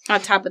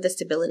on top of the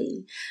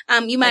stability.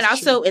 You might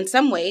also, in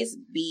some ways,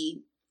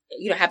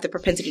 have the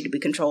propensity to be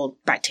controlled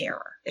by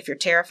terror. If you're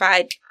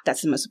terrified,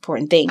 that's the most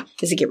important thing,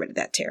 is to get rid of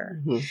that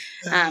terror.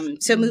 Mm-hmm.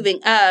 So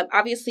moving up,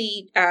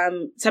 obviously,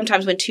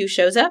 sometimes when 2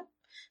 shows up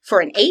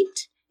for an 8,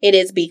 it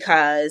is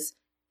because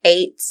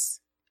 8s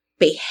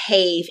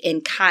behave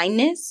in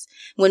kindness.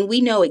 When we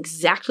know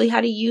exactly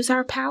how to use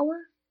our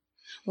power,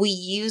 we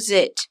use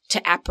it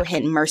to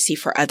apprehend mercy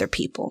for other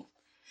people.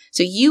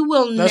 So you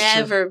will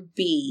never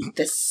be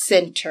the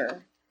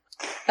center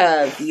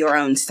of your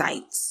own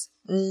sights.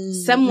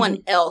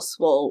 Someone else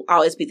will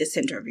always be the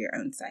center of your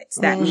own sights.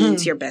 That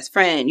means your best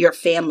friend, your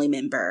family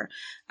member,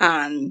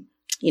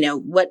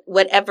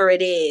 whatever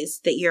it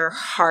is that your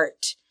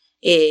heart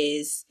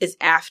is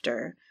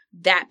after,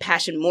 that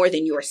passion more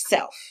than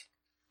yourself.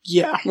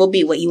 Will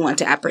be what you want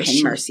to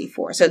apprehend mercy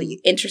for. So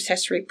the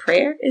intercessory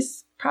prayer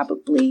is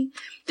probably,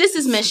 this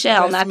is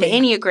Michelle, not the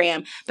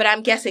Enneagram, but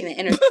I'm guessing the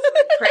intercessory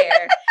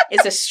prayer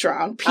is a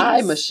strong piece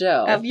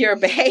of your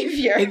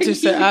behavior. I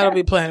don't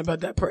be playing about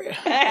that prayer.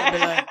 I'll be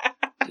like,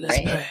 let's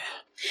pray.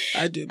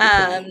 I do.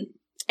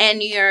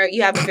 And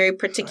you have a very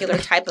particular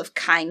type of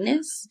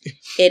kindness.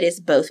 It is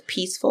both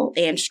peaceful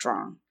and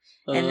strong.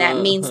 And that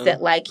means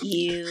that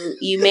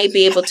you may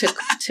be able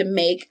to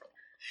make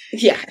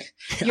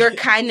your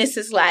kindness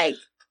is like,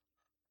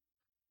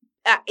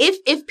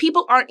 if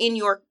people aren't in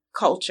your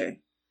culture,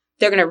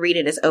 they're going to read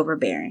it as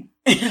overbearing.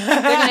 They're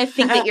going to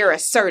think that you're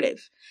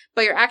assertive,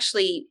 but you're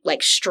actually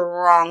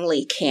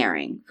strongly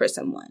caring for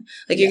someone.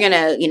 You're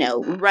going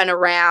to, run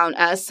around.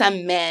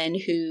 Some men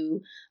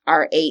who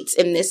are 8s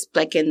in this,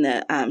 like in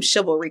the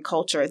chivalry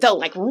culture, they'll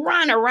like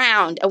run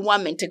around a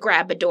woman to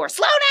grab a door.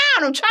 Slow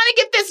down! I'm trying to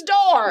get this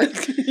door.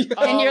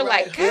 And you're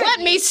like,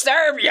 let me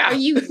serve you. Are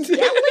you yelling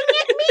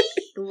at me?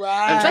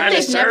 Right. But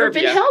they've never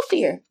been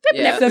healthier.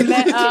 Yeah. But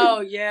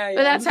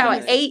that's how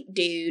an 8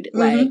 dude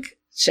like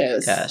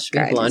shows. Gosh, we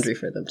have laundry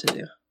for them to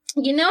do.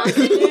 You know what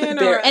I'm saying?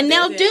 And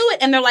they'll do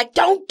it, and they're like,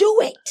 don't do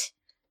it.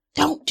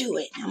 Don't do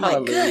it. I'm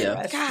like, good.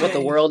 That's what the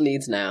world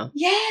needs now.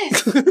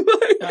 Yes.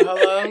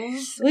 Hello.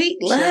 Sweet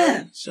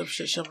love. So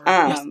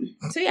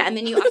yeah, and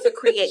then you also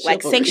create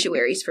like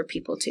sanctuaries for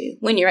people too.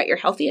 When you're at your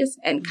healthiest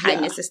and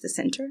kindness is the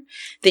center,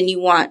 then you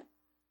want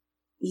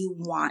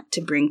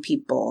to bring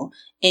people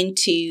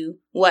into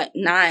what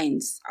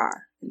 9s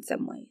are in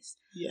some ways.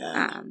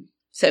 Yeah.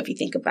 So if you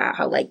think about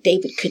how like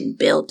David couldn't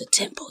build the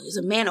temple, he was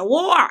a man of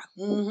war,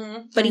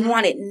 but he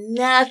wanted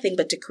nothing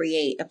but to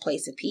create a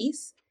place of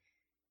peace.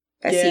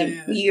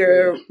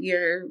 You're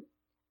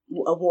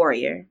a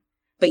warrior,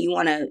 but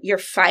you're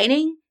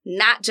fighting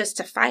not just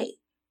to fight.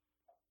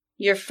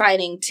 You're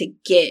fighting to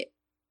get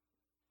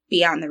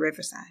beyond the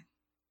riverside.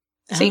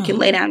 So you can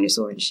lay down your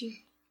sword and shield.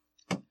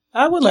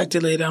 I would like to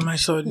lay down my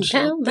sword and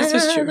shield. This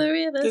is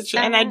true.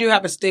 And I do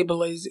have a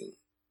stabilizing,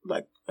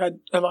 like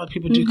a lot of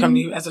people do come to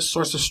you as a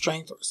source of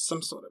strength or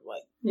some sort of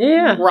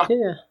like rock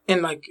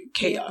in like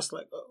chaos,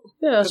 like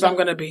because I'm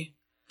gonna be.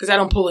 Because I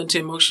don't pull into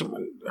emotion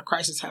when a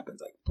crisis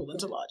happens. I pull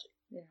into logic.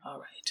 Yeah. All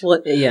right.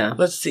 Well,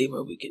 let's see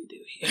what we can do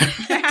here.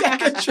 Take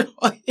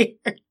control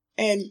here.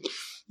 And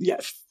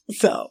yes,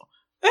 so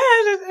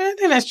I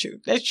think that's true.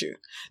 That's true.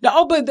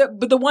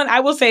 But the one I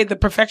will say the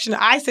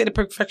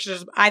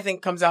perfectionism I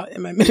think comes out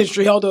in my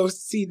ministry. Although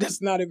C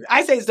that's not.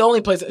 I say it's the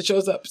only place that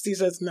shows up. C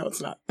says no,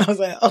 it's not. I was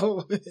like,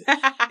 oh,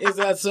 is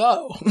that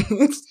so?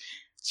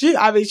 She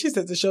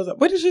says it shows up.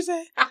 What did she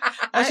say?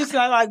 She said,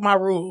 I like my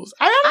rules.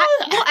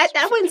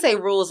 I wouldn't say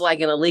rules like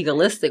in a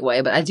legalistic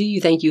way, but you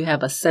think you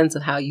have a sense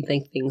of how you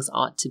think things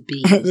ought to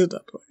be.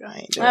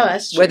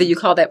 That's true. Whether you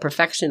call that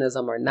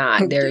perfectionism or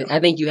not, I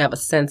think you have a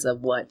sense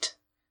of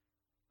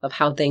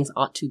how things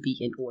ought to be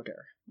in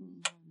order.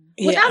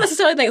 Without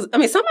necessarily things. I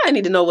mean, somebody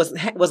need to know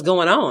what's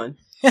going on.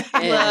 Look,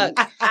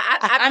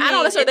 I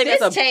don't necessarily think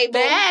that's a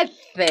bad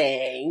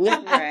thing.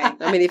 Right.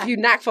 I mean, if you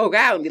knock folk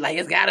out and be like,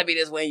 it's got to be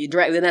this way, and you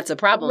drag, then that's a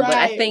problem. Right, but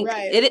I think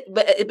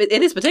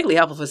it is particularly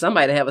helpful for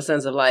somebody to have a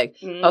sense of like,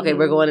 okay,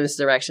 we're going in this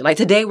direction. Like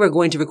today, we're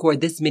going to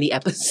record this many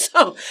episodes.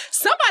 So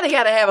somebody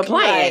got to have a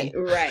plan,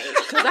 right?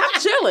 Because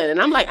I'm chilling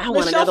and I'm like, I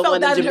want another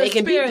one of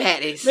Jamaican beef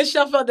patties.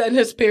 Michelle felt that in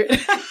her spirit,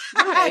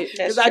 right?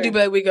 Because I do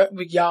be like,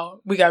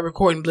 we got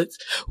recording blitz.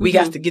 We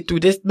got to get through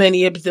this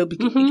many episodes.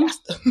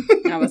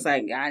 I was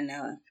like, I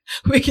know.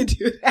 We can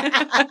do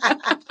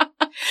that.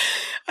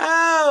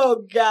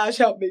 Oh gosh,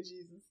 help me,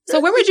 Jesus. So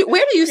where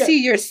do you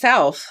see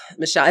yourself,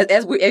 Michelle?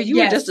 As you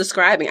were just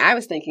describing, I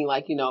was thinking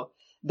like,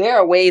 there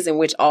are ways in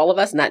which all of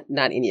us, not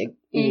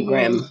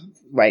Enneagram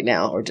right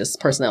now or just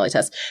personality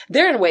tests,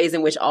 there are ways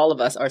in which all of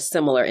us are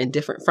similar and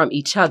different from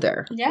each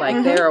other. Yeah.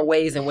 Like there are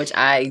ways in which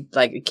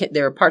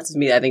there are parts of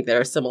me that I think that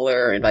are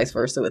similar and vice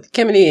versa with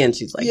Kimini, and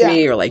she's like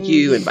me, or like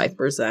you, and vice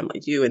versa, I'm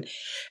like you, and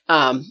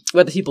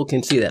whether people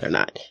can see that or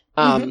not.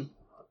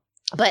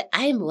 But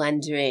I'm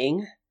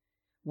wondering,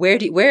 where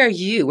are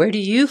you? Where do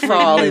you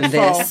fall in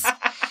this,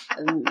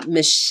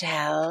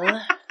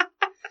 Michelle?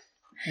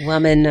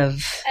 Woman of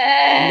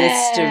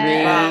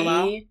mystery.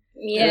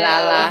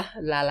 Yeah.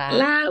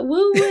 La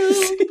woo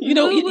woo. You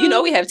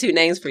know we have 2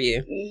 names for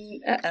you.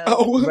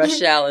 Oh.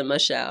 Rochelle and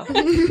Michelle.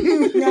 Rochelle.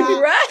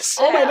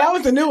 Oh wait, that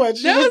was the new one.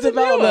 She just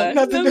developed it.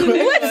 That's the new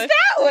one. What's that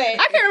one?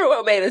 I can't remember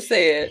what made us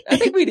say it. I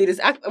think we need this.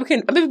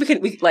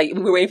 We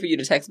were waiting for you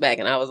to text back,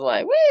 and I was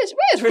like, "Where's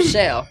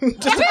Rochelle?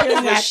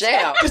 Where's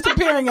Rochelle? Just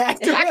appearing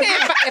actor. If I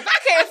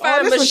can't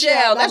find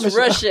Michelle, that's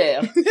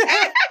Rochelle.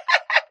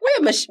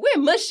 Where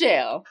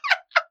Michelle?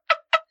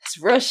 It's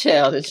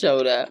Rochelle that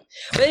showed up.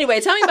 But anyway,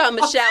 tell me about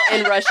Michelle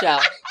and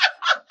Rochelle.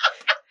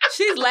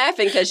 She's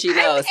laughing because she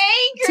knows. I'm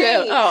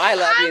angry. I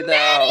love you, though.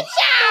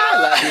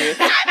 I love you.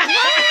 I'm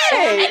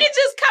mad. And it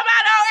just come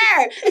out on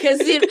air. Because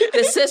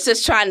the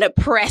sister's trying to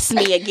press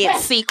me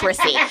against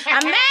secrecy.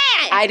 I'm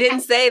mad. I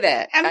didn't say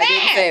that. I'm mad.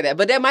 Didn't say that.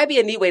 But that might be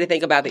a neat way to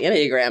think about the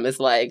Enneagram. Is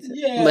like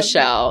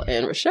Michelle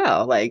and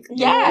Rochelle. Like we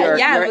got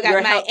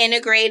my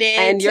integrated.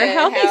 And your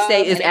healthy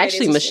state is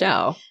actually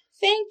Michelle.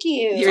 Thank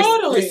you.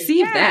 Totally.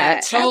 Receive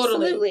that.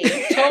 Totally.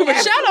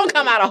 Michelle don't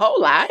come out a whole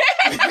lot.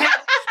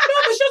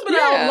 Michelle's been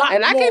out a lot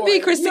and more. I can be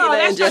Christina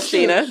and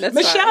Justina. That's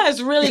Michelle fine.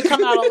 has really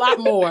come out a lot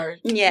more.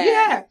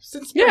 Yeah.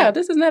 Since spring. Yeah,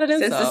 this is not an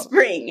insult. Since the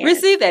spring. Yeah.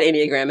 Receive that,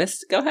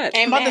 Enneagrammist. Go ahead.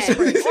 Amen. About the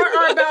spring.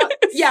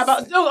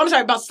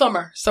 about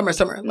summer.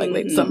 Like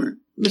late summer.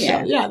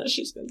 Michelle. Yeah,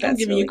 she's good. I'm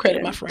giving you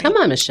credit, my friend. Come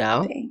on,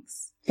 Michelle.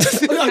 Thanks. I'm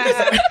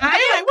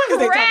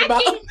cracking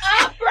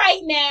up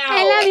right now.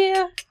 I love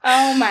you.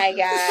 Oh my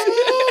God.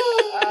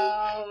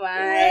 Oh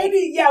my.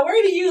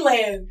 Where do you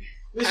land?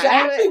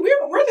 Actually,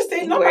 we're the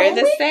same number. We're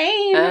the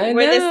same.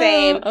 We're the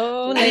same.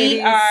 Oh,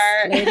 we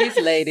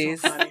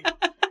ladies.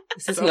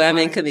 This is who I'm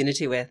in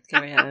community with.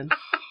 Carry on.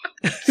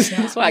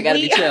 That's why I got to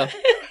be chill.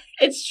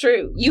 It's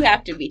true. You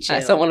have to be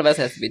chill. So one of us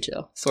has to be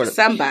chill. Sort of.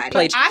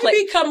 Somebody.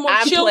 I become more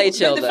chill.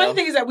 Chill. The funny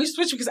thing is that we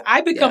switch because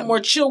I become more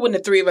chill when the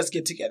three of us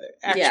get together,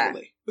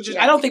 actually. Which is,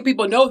 I don't think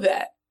people know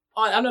that.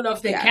 I don't know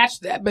if they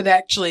catch that, but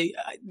actually,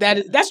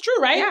 that's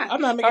true, right? Yeah.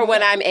 I'm not making or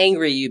when I'm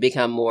angry, you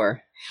become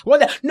more. Well,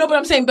 no, but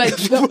I'm saying, like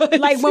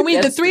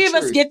when the three of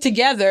us get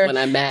together, when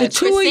I'm mad, the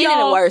two of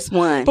y'all, the worst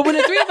one. But when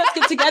the three of us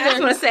get together, I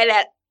just want to say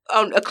that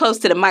close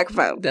to the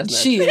microphone.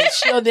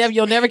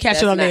 You'll never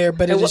catch it on air,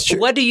 but it is true.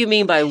 What do you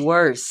mean by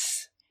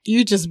worse?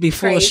 You just be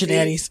full of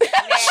shenanigans.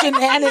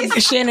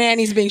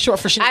 Shenanigans being short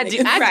for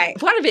shenanigans. Right.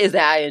 Part of it is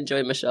that I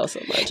enjoy Michelle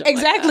so much.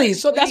 Exactly.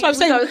 So that's what I'm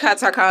saying. We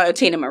start calling her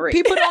Tina Marie.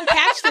 People don't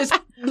catch this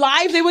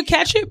live. They would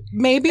catch it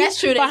maybe. That's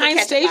true.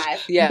 Behind stage.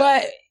 Yeah.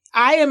 But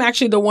I am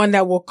actually the one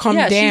that will come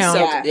down.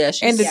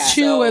 And the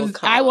two of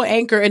I will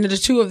anchor, and the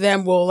two of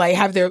them will like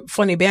have their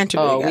funny banter.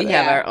 We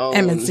have our own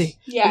MNC.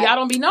 Yeah. But y'all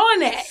don't be knowing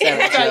that.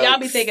 So y'all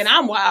be thinking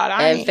I'm wild.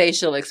 And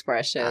facial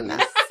expressions.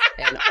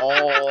 And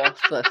all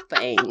the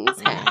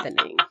things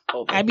happening.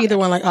 I'd be the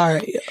one like, all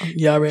right,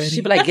 y'all ready?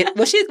 She'd be like,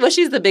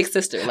 she's the big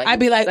sister. Like, I'd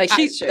be like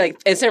she's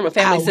like, in terms of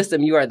family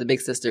system, you are the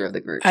big sister of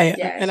the group.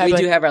 And we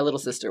do have our little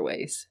sister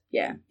ways.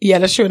 Yeah. Yeah,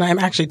 that's true. And I'm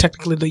actually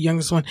technically the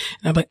youngest one.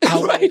 And I'm like,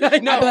 I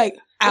know. I'd be like,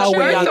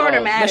 birth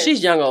order matters. But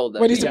she's young old.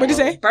 What did you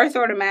say? Birth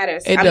order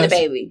matters. I'm the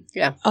baby.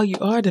 Yeah. Oh, you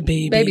are the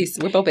baby. Babies.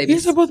 We're both babies.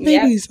 Yes, we're both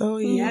babies. Yep. Oh,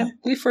 yeah.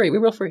 We're free.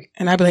 We're real free.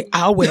 And I'd be like,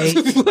 I'll wait.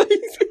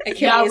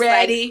 Y'all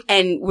ready? Like,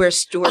 and we're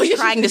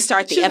trying to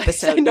start the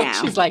episode now.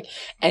 She's like,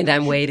 and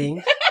I'm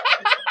waiting.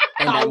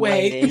 And I'll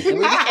wait. And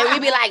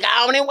we'd be like, go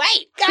on and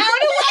wait.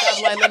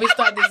 I'm like, let me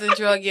start this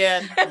intro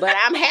again. But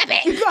I'm happy.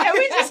 And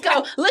we just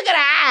go, look at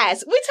her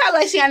eyes. We talk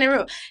like she in the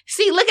room.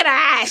 See, look at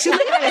her eyes. She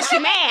looking at us. She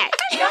mad.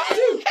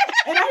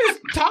 And I just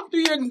talk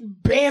through your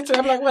banter.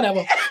 I'm like,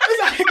 whatever.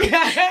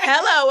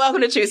 Hello,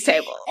 welcome to Truth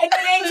Table. And then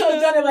Angel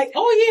done it like,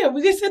 oh yeah,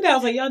 we just said that. I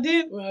was like, y'all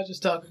did? Well, I was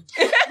just talking.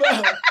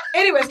 But,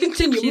 anyways,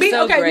 continue. Me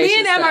and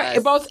Em are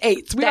both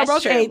 8s. We are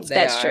both 8s.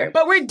 That's true.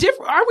 But we're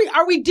different.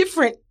 Are we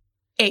different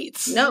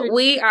 8s? No,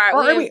 we are.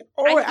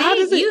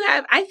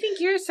 I think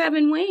you're a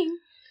 7 wing.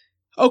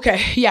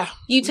 Okay, yeah.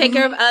 You take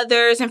care of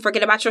others and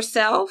forget about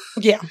yourself.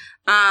 Yeah.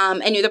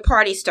 And you're the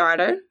party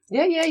starter.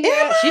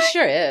 Yeah. She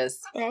sure is.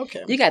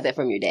 Okay. You got that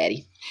from your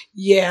daddy.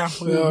 Yeah,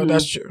 well,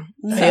 that's true.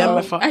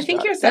 So, I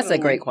think you're that's a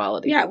great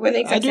quality. Yeah,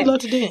 I do love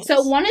to dance.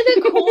 So one of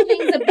the cool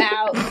things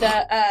about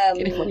the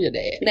Get it from your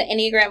dad. The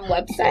Enneagram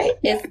website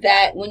is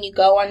that when you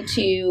go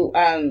onto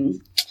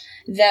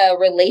the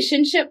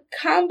relationship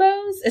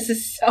combos, this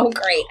is so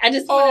great. I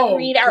just want to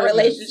read our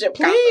relationship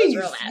combos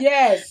real fast.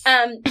 Yes.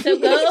 So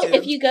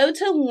if you go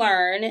to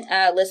learn,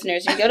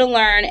 listeners, you go to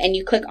learn and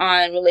you click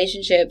on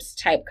relationships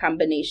type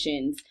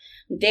combinations,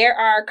 there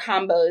are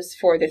combos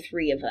for the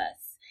 3 of us.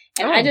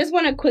 And I just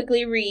want to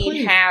quickly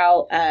read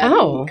how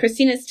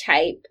Christina's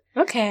type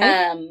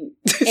interacts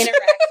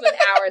with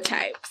our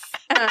types.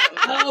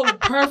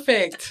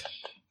 Perfect.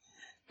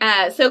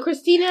 So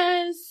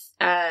Christina's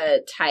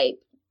type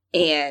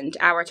and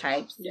our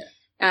types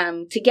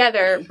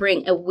together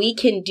bring a we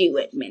can do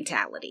it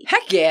mentality.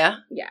 Heck yeah.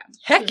 Yeah.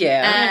 Heck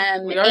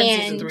yeah. We are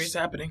in season 3. It's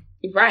happening.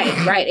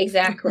 Right,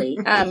 exactly.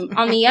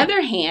 On the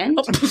other hand,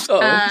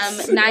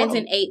 9s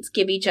and 8s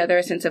give each other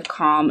a sense of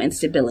calm and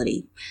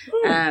stability.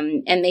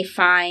 And they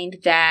find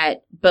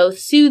that both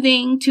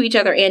soothing to each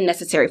other and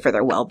necessary for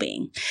their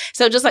well-being.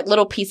 So just like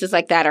little pieces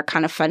like that are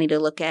kind of funny to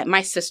look at.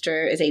 My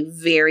sister is a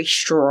very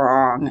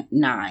strong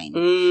 9.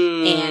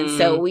 And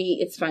so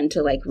it's fun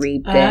to like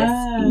read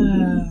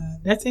this.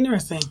 That's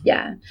interesting.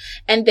 Yeah.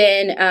 And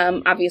then,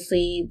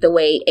 obviously, the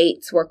way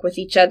 8s work with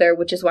each other,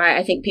 which is why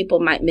I think people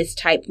might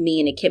mistype me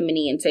and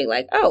Ekimini and say,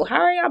 like, oh, how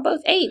are y'all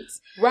both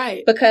 8s?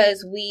 Right.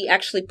 Because we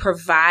actually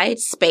provide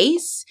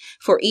space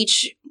for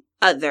each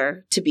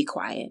other to be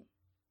quiet,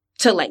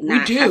 to, like,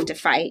 not have to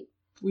fight.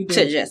 We do.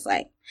 To just,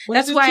 like,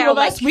 that's why I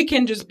like, we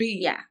can just be.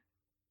 Yeah.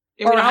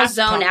 Or I'll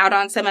zone out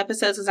on some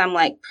episodes because I'm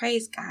like,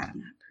 praise God, I'm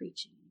not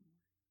preaching.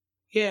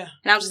 Yeah.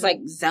 And I'll just like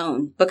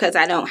zone because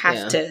I don't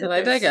have to. You're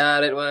like, I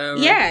got it, whatever.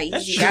 Yeah,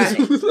 you got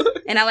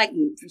it. And I like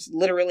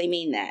literally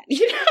mean that,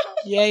 you know?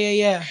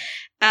 Yeah.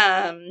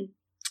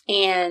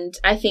 And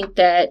I think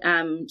that,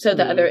 so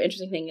the other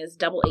interesting thing is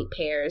double 8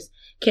 pairs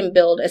can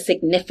build a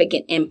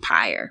significant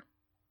empire.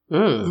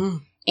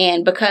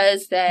 And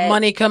because that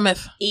money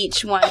cometh,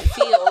 each one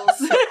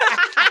feels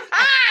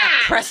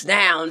pressed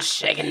down,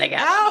 shaking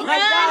together. Oh my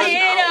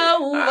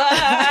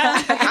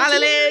gosh.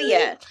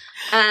 Hallelujah.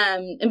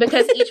 And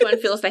because each one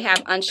feels they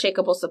have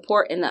unshakable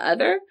support in the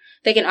other,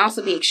 they can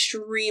also be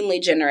extremely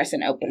generous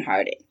and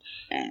open-hearted.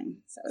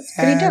 So it's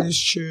pretty dope. That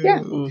is true.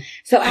 Yeah.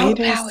 So our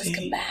powers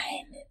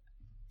combined.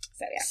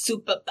 So yeah.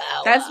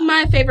 Superpower. That's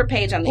my favorite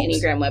page on the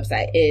Enneagram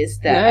website is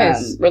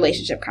the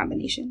relationship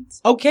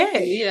combinations.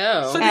 Okay.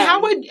 Yeah. So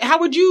how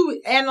would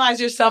you analyze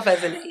yourself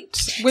as an 8?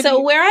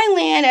 So where I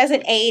land as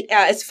an 8,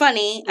 it's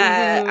funny.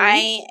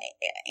 I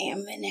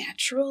am a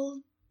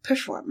natural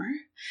performer.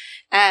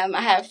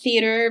 I have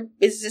theater.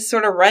 It just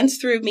sort of runs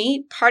through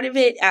me. Part of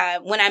it,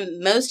 when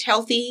I'm most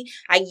healthy,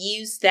 I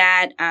use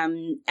that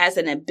as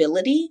an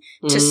ability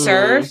to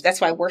serve.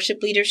 That's why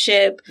worship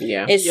leadership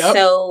is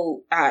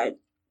so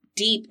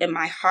deep in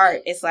my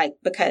heart. It's like,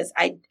 because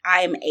I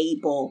am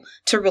able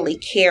to really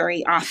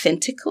carry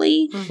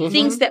authentically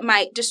things that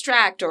might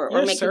distract or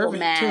make people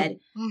mad.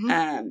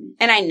 And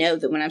I know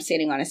that when I'm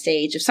standing on a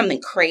stage, if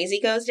something crazy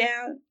goes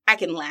down, I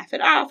can laugh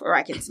it off or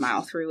I can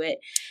smile through it.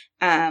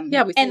 And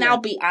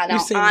I'll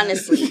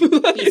honestly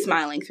be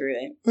smiling through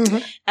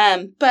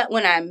it. But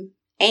when I'm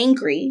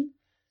angry,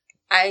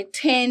 I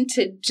tend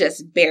to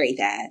just bury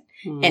that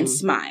and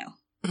smile.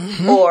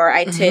 Or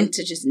I tend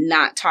to just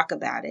not talk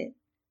about it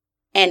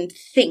and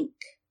think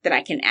that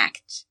I can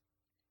act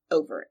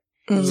over it.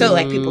 So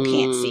like people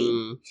can't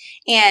see.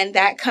 And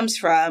that comes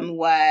from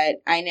what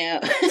I know.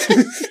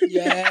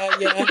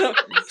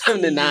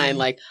 From the 9,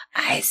 like,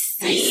 I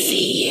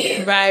see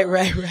you. Right.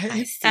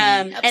 I see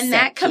and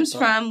that comes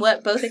from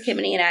what both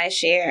Ekemini and I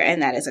share,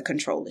 and that is a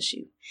control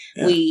issue.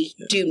 We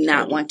do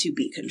not want to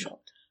be controlled.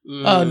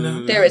 Oh,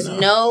 no. There is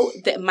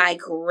my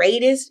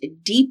greatest,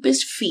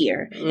 deepest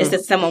fear is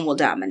that someone will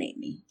dominate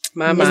me.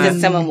 That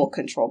someone will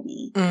control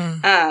me.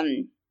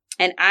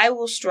 And I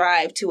will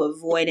strive to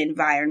avoid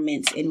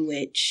environments in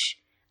which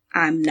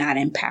I'm not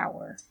in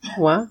power.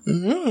 Wow.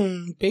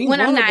 Being when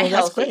I'm not that's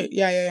healthy. Great.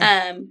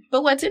 Yeah.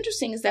 But what's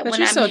interesting is that when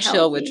you're I'm so healthy,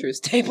 chill with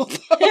Truth Table.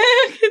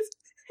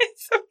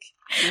 it's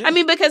okay. I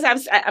mean, because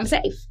I'm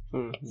safe.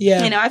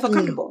 Yeah. I feel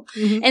comfortable.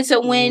 And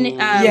so when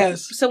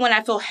so when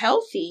I feel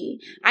healthy,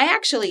 I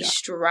actually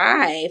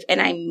strive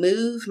and I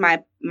move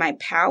my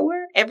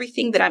power,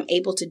 everything that I'm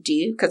able to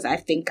do, because I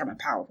think I'm a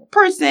powerful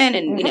person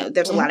and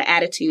there's a lot of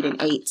attitude in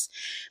 8s.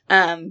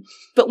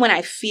 But when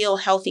I feel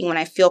healthy, when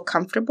I feel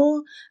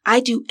comfortable,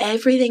 I do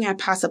everything I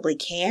possibly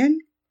can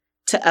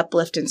to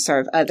uplift and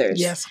serve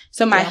others. Yes.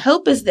 So my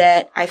hope is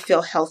that I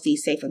feel healthy,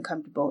 safe, and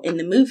comfortable in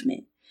the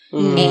movement.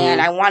 And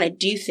I want to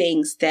do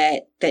things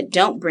that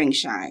don't bring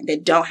shine,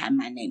 that don't have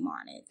my name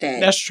on it.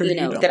 That's true.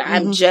 That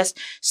I'm just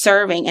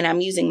serving and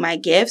I'm using my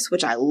gifts,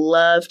 which I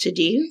love to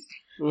do,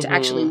 to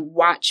actually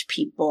watch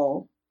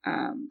people,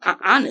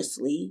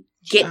 honestly,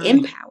 get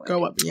empowered.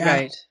 Go up.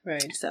 Yeah.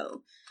 Right.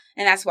 So,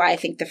 and that's why I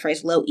think the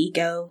phrase low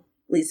ego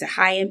leads to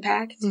high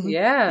impact.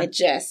 Yeah. It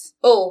just,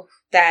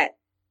 that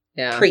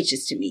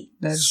preaches to me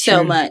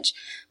so much,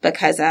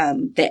 because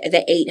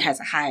the 8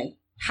 has a high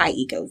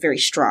ego, very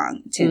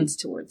strong, tends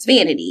towards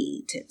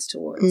vanity, tends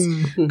towards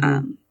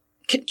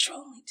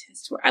control,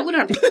 tends towards. We don't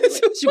have to go into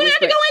it. We don't have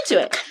to go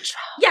into it.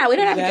 Control. Yeah, we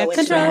don't have to go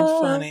into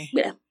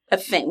it.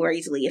 Funny. We're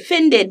easily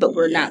offended, but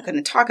we're not going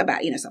to talk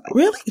about stuff like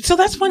really. So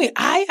that's funny.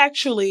 I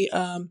actually,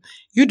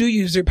 you do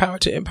use your power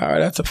to empower.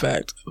 That's a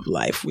fact of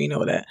life. We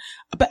know that,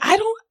 but I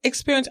don't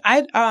experience.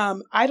 I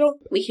don't.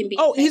 We can be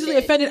easily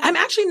offended. I'm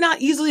actually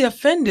not easily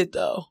offended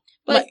though.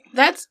 But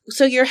that's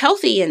so you're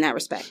healthy in that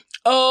respect.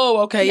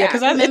 Oh, okay, yeah,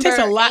 because it takes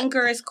a lot.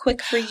 Anger is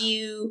quick for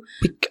you.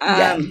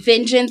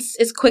 Vengeance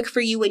is quick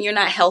for you when you're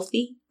not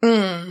healthy.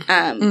 But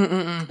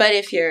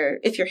if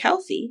you're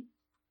healthy,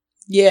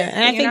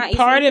 and I think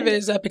part of it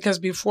is that because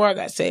before I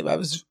got saved, I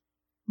was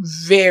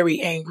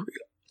very angry.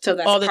 So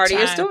that's part of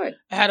your story.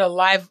 I had I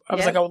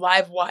was like a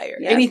live wire.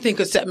 Yeah. Anything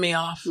could set me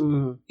off.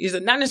 Not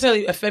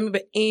necessarily offend me,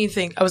 but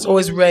anything. I was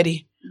always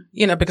ready.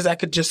 Because I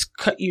could just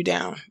cut you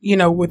down,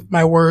 with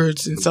my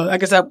words. And so I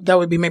guess that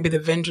would be maybe the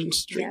vengeance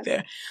streak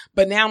there.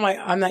 But now I'm like,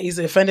 I'm not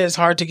easily offended. It's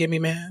hard to get me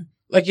mad.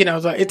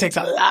 It takes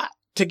a lot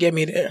to get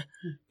me there.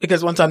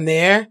 Because once I'm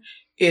there,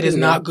 it is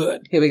not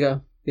good. Here we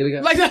go.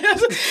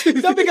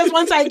 No, because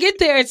once I get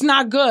there, it's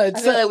not good. I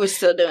feel like we're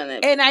still doing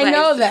it. And I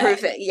know that.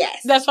 Proof it.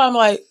 Yes. That's why I'm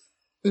like,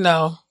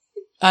 no.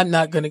 I'm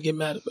not going to get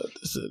mad about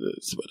this.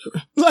 It's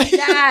whatever.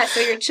 So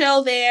you're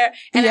chill there.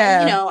 And,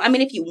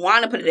 if you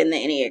want to put it in the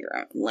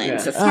Enneagram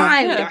lens, it's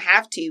fine. You don't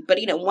have to. But,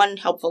 one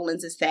helpful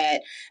lens is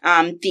that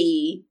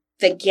the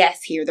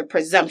guess here, the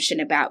presumption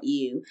about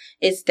you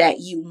is that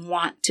you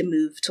want to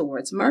move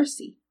towards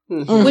mercy.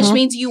 Which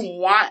means you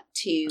want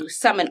to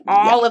summon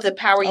all of the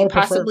power you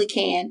possibly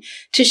can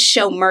to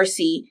show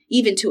mercy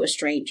even to a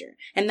stranger.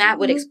 And that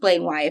would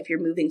explain why if you're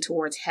moving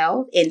towards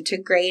health,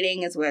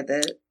 integrating is where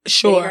the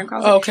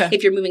calls it. Okay.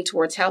 If you're moving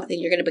towards health, then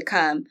you're going to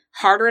become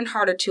harder and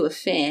harder to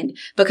offend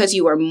because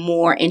you are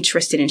more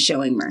interested in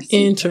showing mercy.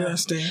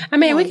 Interesting. I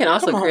mean, we can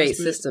also create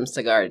systems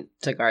to guard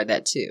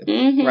that too.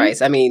 Right?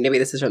 So, I mean, maybe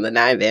this is from the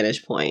 9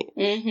 vantage point,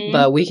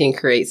 but we can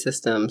create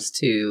systems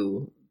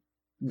to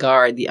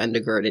guard the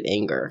undergirded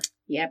anger.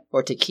 Yep.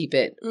 Or to keep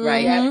it,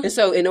 right? And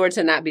so in order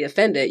to not be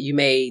offended, you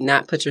may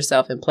not put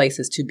yourself in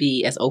places to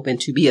be as open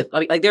to be,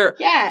 there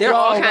are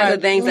all kinds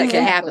of things that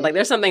can happen. Like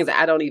there's some things that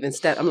I don't even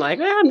step. I'm like,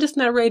 I'm just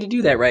not ready to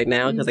do that right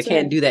now because I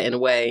can't do that in a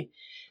way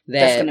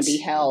that's going to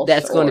be healthy.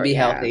 That's going to be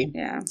healthy.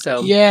 Yeah.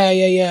 So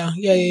yeah.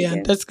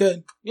 That's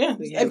good. Yeah.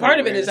 And part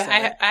of it is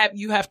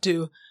you have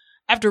to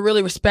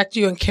really respect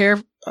you and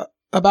care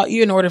about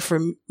you in order for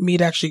me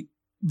to actually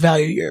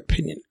value your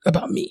opinion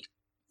about me.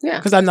 Yeah.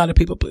 Because I'm not a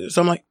people pleaser.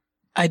 So I'm like,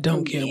 I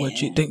don't care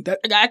what you think.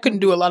 I couldn't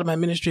do a lot of my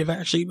ministry if I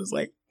actually was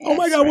like, oh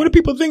my God, what do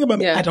people think about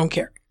me? Yeah. I don't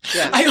care.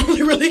 Yeah. I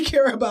only really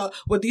care about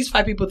what these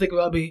 5 people think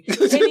about me.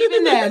 And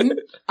even then,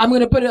 I'm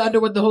going to put it under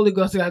what the Holy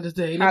Ghost got to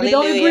say. And if you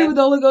don't agree with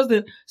the Holy Ghost,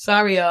 then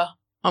sorry, y'all.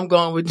 I'm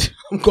going with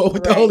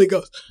the Holy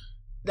Ghost.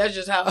 That's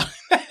just how,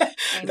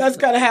 that's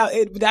kind of how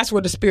that's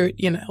where the spirit,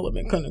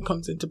 element kind of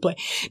comes into play.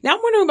 Now I'm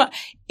wondering about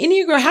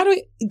Enneagram.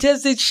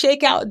 Does it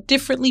shake out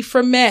differently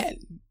for men?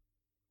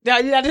 Now,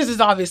 this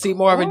is obviously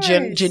more of a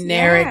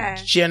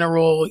generic,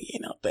 general,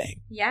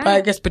 thing. Yeah. But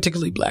I guess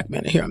particularly black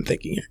men here, I'm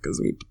thinking here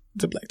because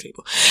it's a black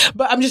table.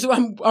 But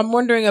I'm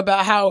wondering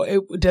about how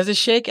does it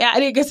shake out?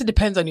 I guess it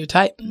depends on your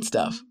type and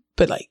stuff.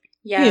 But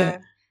yeah.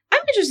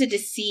 I'm interested to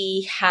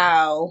see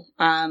how,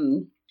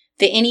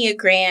 the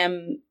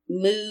Enneagram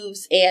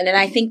moves and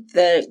I think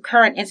the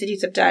current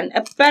institutes have done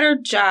a better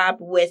job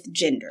with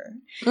gender.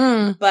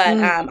 But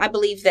I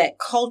believe that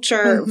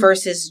culture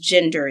versus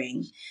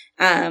gendering,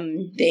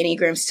 the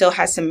Enneagram still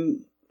has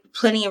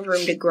plenty of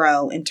room to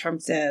grow in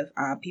terms of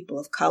people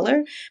of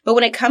color. But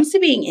when it comes to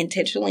being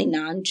intentionally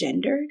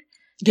non-gendered,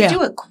 they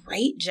do a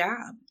great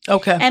job.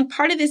 Okay. And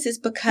part of this is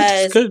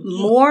because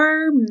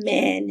more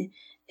men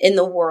in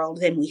the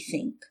world than we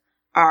think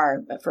are,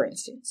 for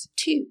instance,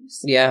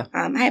 2s. Yeah.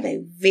 I have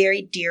a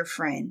very dear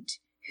friend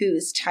who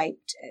is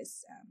typed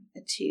as a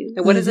 2.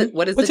 And what is it?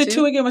 What's the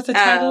 2 again? What's the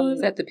title? Is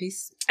that the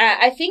piece?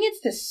 I think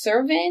it's the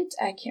servant.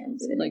 I can't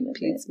remember the name of it.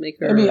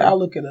 Peacemaker. I'll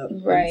look it up.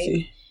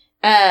 Right.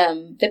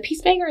 The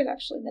peacemaker is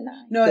actually the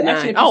 9. No,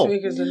 actually, the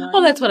peacemaker is the 9.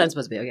 Oh, that's what I'm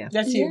supposed to be. Okay.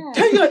 That's you.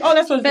 Yeah.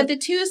 That's what. But the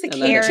 2 is the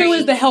caring. The 2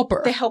 is the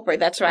helper. The helper.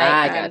 That's right.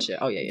 I gotcha.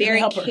 Oh yeah.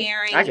 Very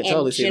caring. I can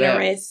totally see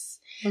generous.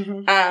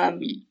 That.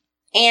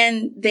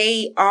 And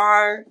they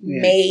are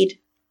made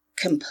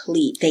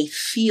complete. They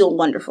feel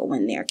wonderful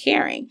when they're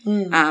caring.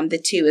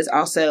 The 2 is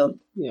also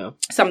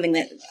something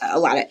that a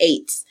lot of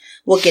 8s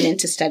will get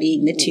into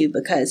studying the 2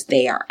 because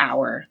they are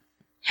our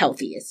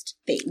healthiest.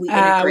 We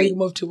integrate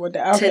move toward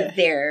that. To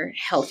their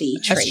healthy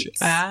traits.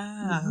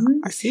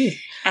 I see.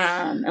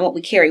 And what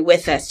we carry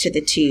with us to the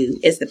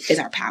 2 is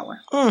our power.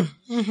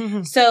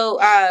 So,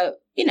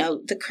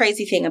 the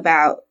crazy thing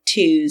about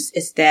 2s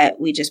is that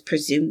we just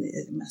presume that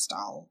it must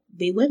all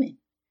be women.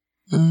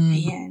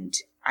 And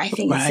I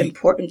think it's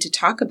important to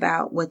talk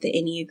about what the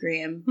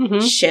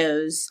Enneagram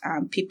shows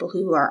people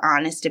who are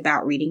honest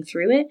about reading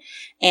through it.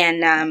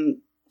 And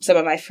some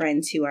of my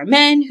friends who are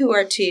men who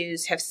are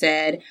 2s have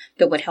said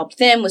that what helped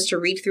them was to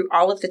read through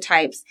all of the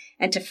types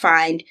and to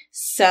find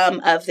some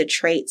of the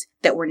traits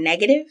that were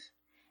negative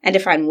and to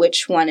find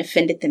which one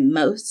offended them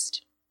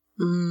most.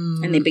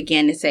 And they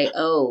began to say,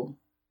 oh,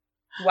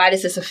 why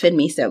does this offend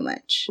me so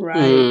much?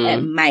 Right.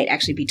 It might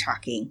actually be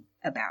talking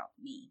about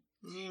me.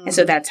 And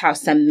so that's how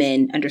some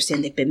men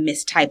understand they've been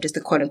mistyped as the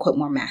quote-unquote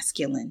more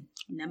masculine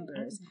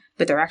numbers,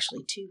 but they're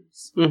actually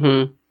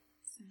 2s.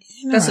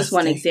 That's just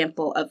one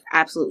example of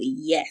absolutely,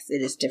 yes,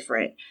 it is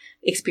different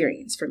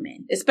experience for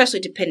men, especially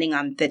depending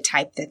on the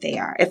type that they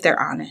are, if they're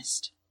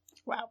honest.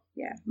 Wow.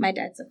 Yeah. My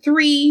dad's a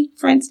 3,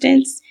 for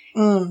instance.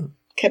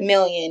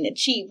 Chameleon,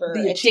 achiever,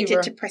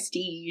 addicted to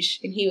prestige.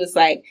 And he was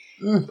like,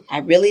 I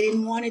really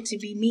didn't want it to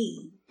be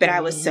me, but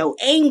I was so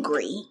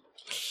angry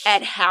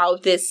at how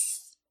this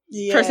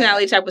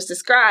personality type was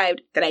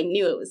described that I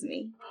knew it was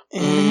me.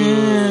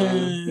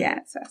 Yeah,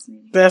 it's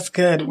fascinating. That's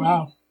good.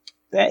 Wow.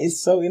 That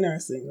is so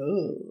interesting.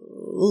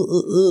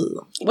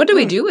 What do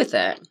we do with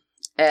that?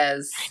 I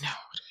know.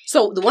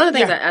 So one of the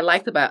things I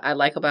like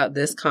about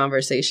this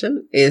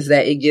conversation is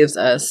that it gives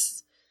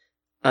us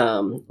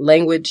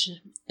language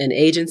and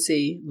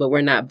agency, but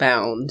we're not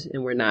bound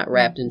and we're not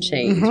wrapped in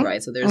chains,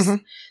 right? So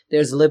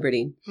there's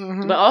liberty.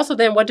 But also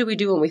then what do we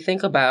do when we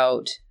think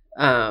about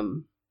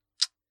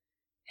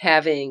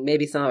having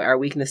maybe some of our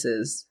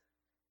weaknesses,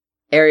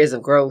 areas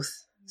of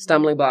growth,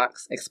 stumbling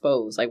blocks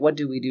exposed? Like, what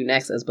do we do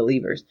next as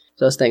believers?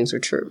 Those things are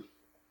true.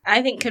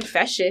 I think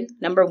confession,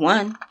 number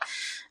 1.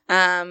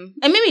 And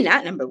maybe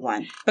not number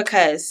 1,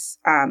 because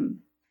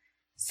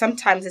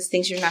sometimes it's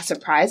things you're not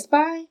surprised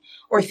by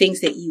or things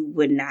that you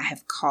would not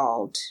have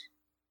called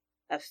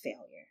a failure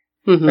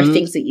or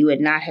things that you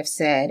would not have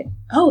said,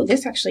 oh,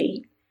 this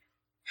actually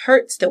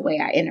hurts the way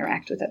I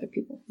interact with other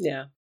people.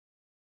 Yeah.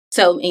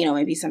 So,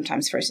 maybe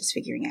sometimes first is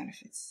figuring out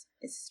if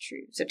it's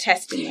true. So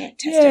testing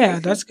it.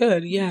 Everything. That's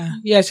good. Yeah.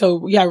 Yeah.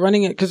 So,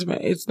 running it because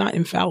it's not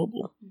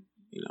infallible.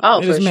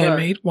 It is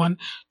man-made. 1,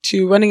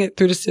 2, running it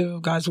through the sieve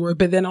of God's word,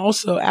 but then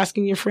also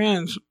asking your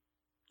friends,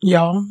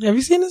 y'all, have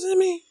you seen this in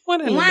me? Why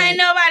ain't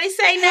nobody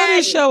say nothing? How did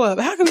it show up?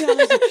 How come y'all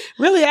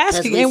really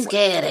asking and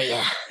scared of you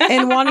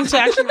and wanting to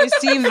actually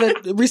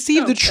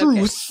receive the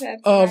truth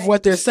of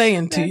what they're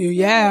saying to you?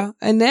 Yeah,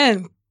 and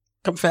then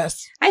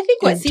confess. I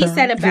think what C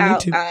said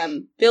about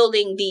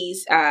building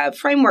these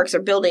frameworks or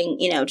building,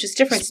 just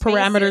different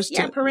parameters.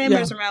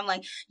 Parameters around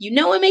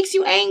what makes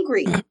you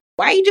angry.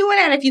 Why are you doing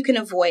that if you can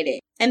avoid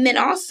it? And then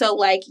also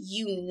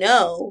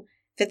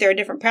that there are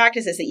different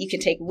practices that you can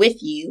take with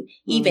you,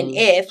 even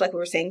if, like we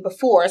were saying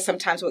before,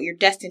 sometimes what you're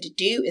destined to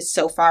do is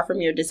so far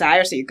from your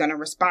desire, so you're going to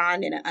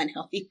respond in an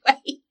unhealthy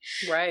way.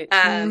 Right.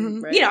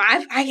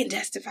 Right. I can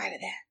testify to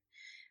that.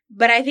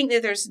 But I think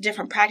that there's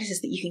different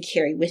practices that you can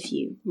carry with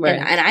you. Right.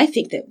 And I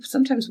think that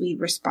sometimes we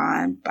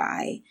respond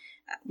by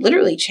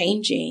literally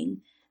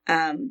changing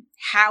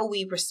how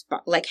we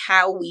respond, like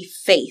how we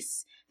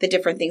face the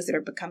different things that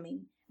are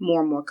becoming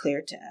more and more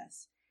clear to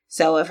us.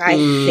 So if I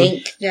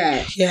think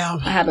that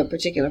I have a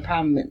particular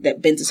problem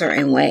that bends a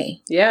certain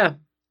way,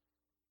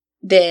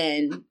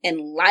 then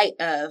in light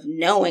of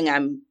knowing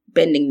I'm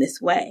bending this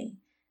way,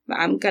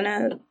 I'm going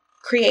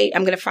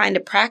to find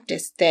a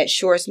practice that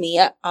shores me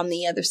up on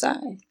the other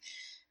side.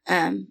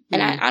 And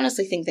I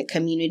honestly think that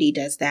community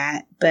does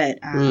that, but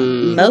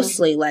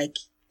mostly like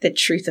the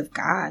truth of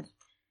God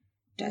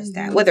does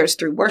that, whether it's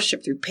through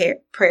worship, through prayer,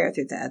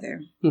 through the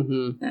other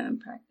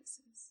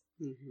practices.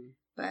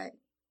 But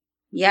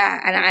yeah,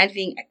 and I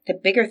think the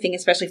bigger thing,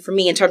 especially for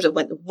me in terms of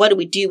what do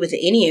we do with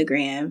the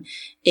Enneagram,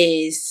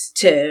 is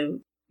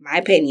to, my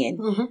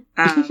opinion,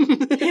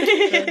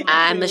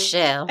 I'm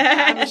Michelle.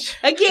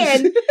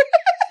 Again.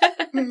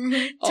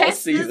 All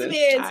season.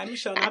 I'm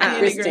Michelle, not the Enneagram.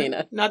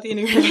 Christina. Not the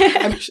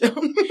Enneagram. I'm Michelle.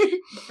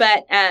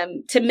 But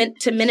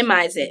to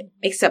minimize it,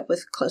 except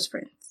with close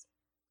friends.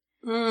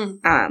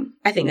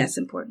 I think that's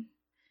important.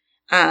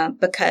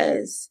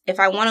 Because if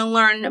I want to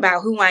learn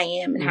about who I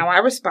am and how I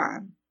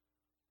respond,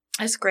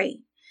 that's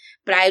great.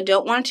 But I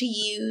don't want to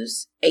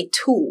use a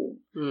tool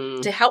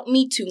to help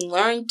me to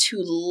learn to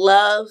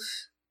love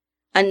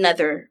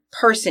another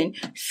person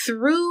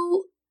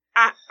through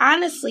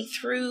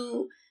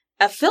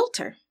a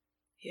filter.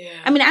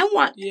 Yeah. I mean, I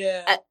want,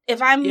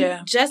 if I'm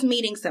just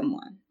meeting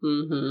someone,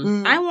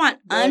 I want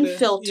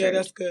unfiltered. Yeah,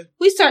 that's good.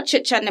 We start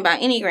chit-chatting about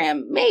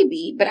Enneagram,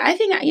 maybe, but I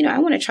think, I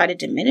want to try to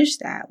diminish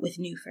that with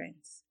new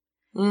friends.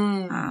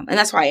 And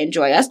that's why I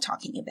enjoy us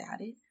talking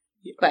about it.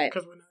 Yeah, but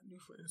because we're not new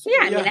friends.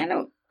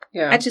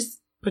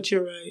 But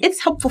you're right.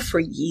 It's helpful for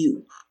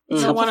you.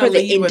 It's helpful for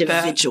the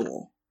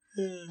individual.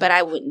 But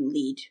I wouldn't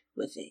lead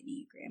with the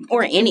Enneagram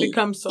or any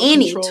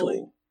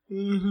tool.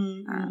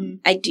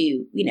 I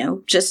do,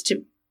 just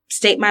to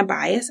state my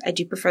bias, I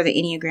do prefer the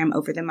Enneagram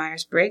over the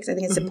Myers-Briggs. I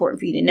think it's important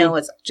for you to know,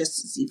 it's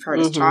just as you've heard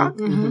us talk.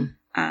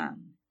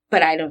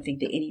 But I don't think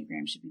the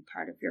Enneagram should be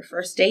part of your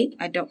first date.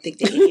 I don't think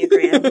the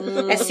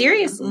Enneagram, as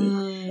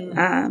seriously.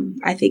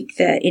 I think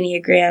the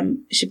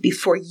Enneagram should be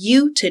for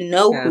you to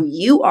know who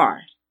you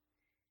are,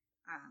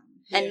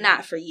 and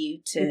not for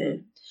you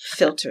to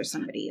filter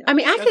somebody else. I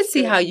mean, I could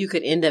see how you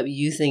could end up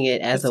using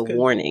it as a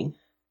warning.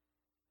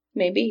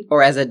 Maybe.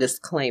 Or as a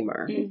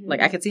disclaimer. Like,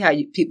 I could see how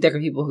there are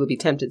people who would be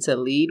tempted to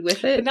lead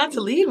with it. But not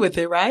to lead with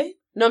it, right?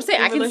 No, I'm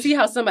saying I can see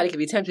how somebody could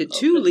be tempted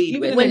to lead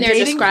with it. When they're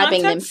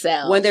describing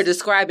themselves. When they're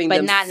describing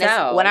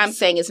themselves. What I'm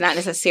saying is not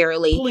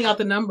necessarily pulling out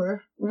the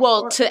number.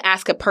 Well, to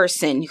ask a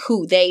person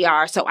who they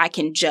are so I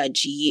can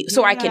judge you,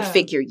 so I can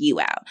figure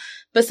you out.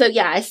 But so,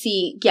 I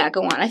see. Yeah,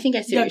 go on. I think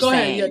I see what you're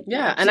saying.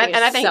 Yeah, and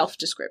I think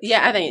self-description.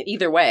 Yeah, I think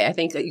either way. I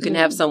think that you can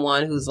have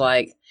someone who's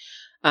like,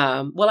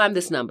 well, I'm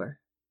this number.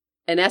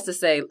 And that's to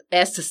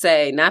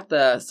say, not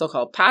the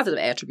so-called positive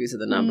attributes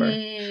of the number,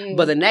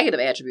 but the negative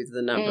attributes of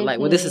the number. Like,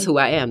 well, this is who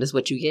I am. This is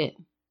what you get.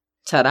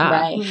 Ta-da.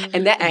 Right.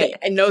 And that,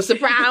 no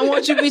surprise. I don't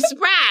want you to be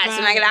surprised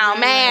and I get all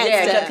mad.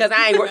 Yeah,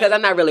 because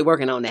I'm not really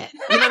working on that. You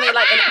know what I mean?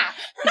 Like,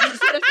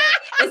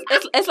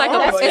 it's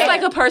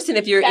like a person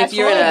if you're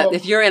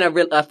in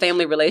a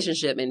family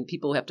relationship and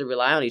people have to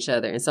rely on each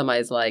other, and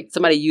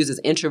somebody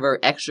uses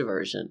introvert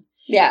extroversion.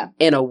 Yeah.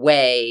 In a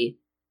way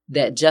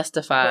that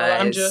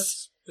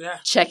justifies.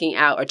 Checking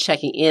out or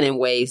checking in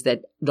ways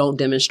that don't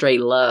demonstrate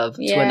love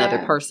to another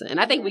person. And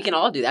I think we can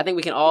all do that. I think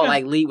we can all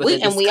lead with a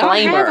disclaimer, we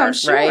all have, I'm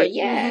sure. Right?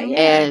 Yeah.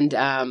 And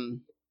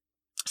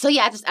so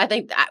I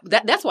think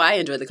that's why I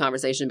enjoy the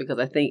conversation, because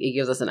I think it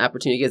gives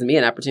me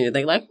an opportunity to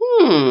think like,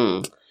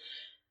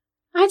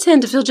 I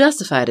tend to feel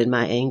justified in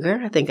my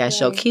anger. I think I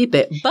shall keep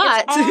it.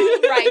 But it's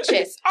all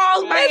righteous.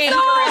 All my anger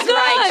is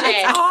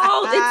righteous.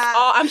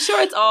 I'm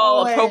sure it's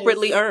all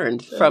appropriately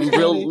earned from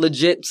real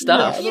legit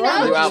stuff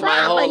throughout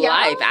my whole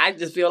life. I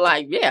just feel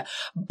like,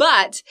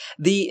 But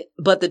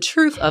the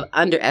truth of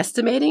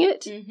underestimating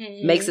it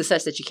makes it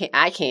such that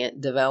I can't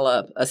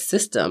develop a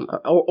system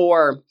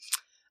or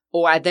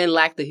I then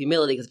lack the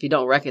humility, because if you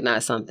don't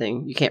recognize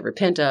something, you can't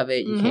repent of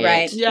it. You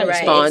can't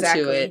respond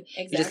to it.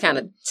 Exactly. You just kind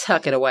of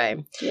tuck it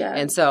away. Yeah.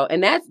 And so, in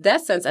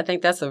that sense, I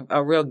think that's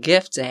a real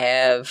gift to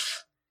have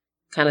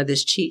kind of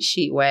this cheat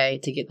sheet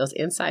way to get those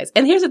insights.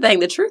 And here's the thing.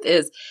 The truth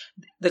is,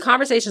 the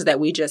conversations that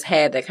we just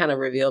had that kind of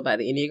revealed by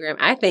the Enneagram,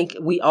 I think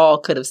we all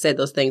could have said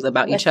those things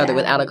about each other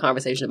without a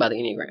conversation about the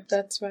Enneagram.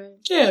 That's right.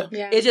 Yeah.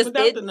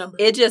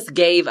 It just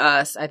gave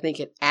us, I think,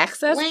 an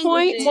access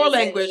point. More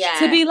language.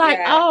 To be like,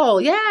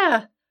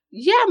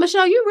 yeah,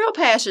 Michelle, you're real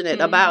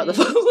passionate about the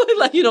food.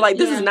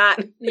 This is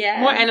not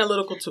more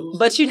analytical tools.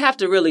 But you'd have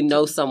to really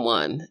know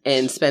someone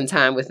and spend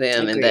time with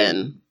them and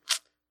then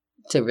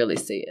to really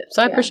see it.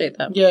 So I appreciate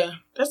that. Yeah,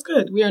 that's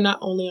good. We are not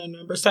only our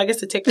numbers. So I guess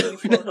to take away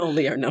from not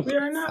only our numbers. We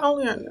are not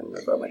only our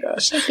numbers. Oh my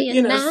gosh. Till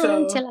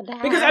I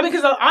die.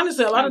 Because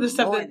honestly, a lot of the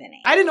stuff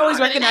I didn't always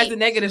recognize the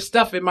negative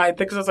stuff in my thing,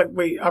 because I was like,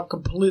 wait, I'm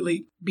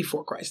completely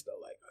before Christ though.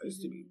 Like I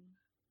used to be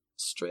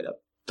straight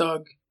up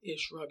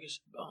thug-ish, ruggish.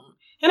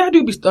 And I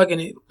do be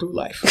thugging it through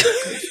life.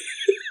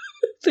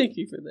 Thank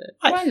you for that.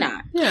 Why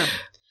not? Yeah.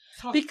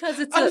 Because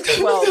it's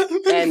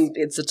and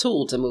it's a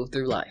tool to move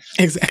through life.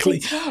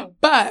 Exactly.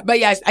 But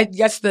yes, I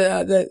guess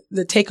the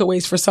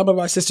takeaways for some of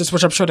our sisters,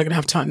 which I'm sure they're gonna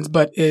have tons,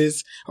 but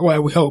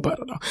we hope, I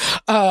don't know.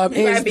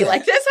 You might be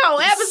like, this whole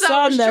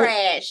episode was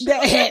trash.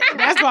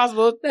 That's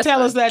possible.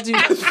 Tell us that too.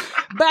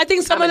 But I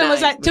think some of them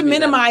was like to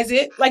minimize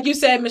it. Like you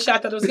said, Michelle, I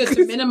thought it was good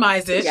to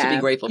minimize it. Yeah. Be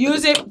grateful.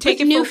 Use it, take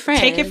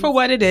it for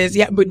what it is.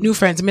 Yeah, but new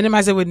friends.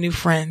 Minimize it with new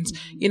friends.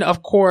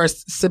 Of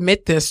course,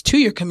 submit this to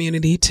your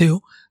community too.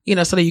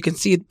 So that you can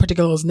see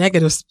particular those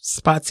negative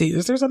spots. See,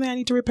 is there something I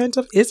need to repent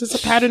of? Is this a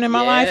pattern in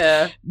my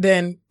life?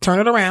 Then turn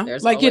it around.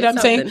 There's like, you know what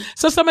I'm saying?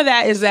 So some of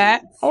that is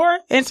that,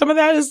 and some of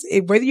that is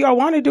whether you all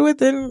want to do it,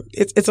 then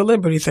it's a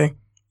liberty thing.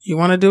 You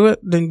want to do it,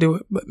 then do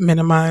it, but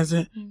minimize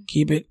it.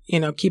 Keep it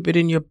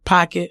in your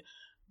pocket,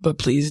 but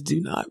please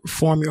do not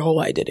form your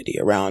whole identity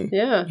around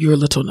your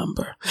little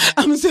number.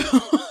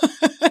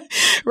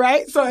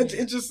 Right? So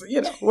it's just,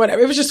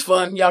 whatever. It was just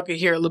fun. Y'all could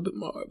hear a little bit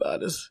more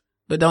about us,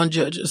 but don't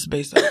judge us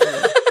based on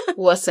that.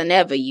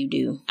 Whatsoever you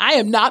do. I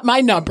am not my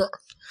number.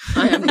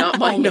 I am not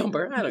my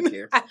number. I don't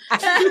care. I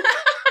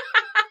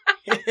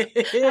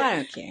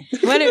don't care.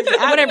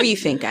 Whatever you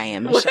think I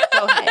am, Michelle.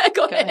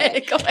 Go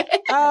ahead.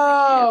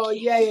 Oh,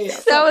 yeah.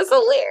 That was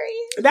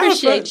hilarious.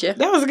 Appreciate you.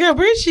 That was good.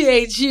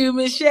 Appreciate you,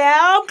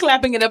 Michelle. I'm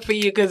clapping it up for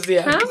you because,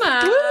 Come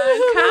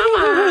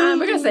on.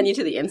 We're going to send you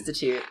to the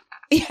Institute.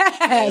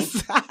 Yes.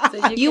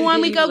 So you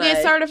want me to go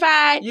get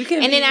certified? You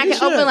can, and then I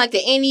can open like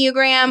the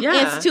Enneagram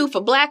Institute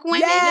for Black women.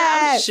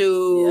 Yes.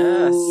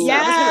 Shoot.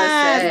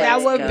 Yes.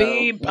 That would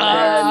be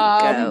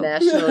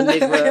National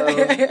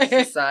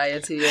Negro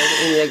Society of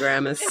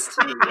Enneagramists.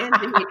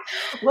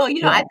 Well,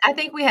 I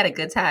think we had a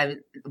good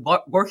time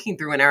working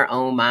through in our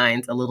own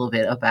minds a little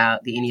bit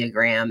about the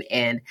Enneagram,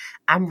 and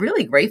I'm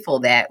really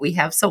grateful that we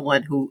have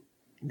someone who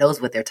knows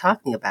what they're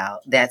talking about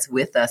that's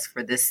with us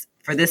for this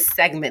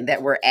segment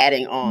that we're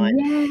adding on.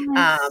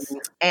 Yes.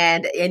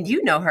 And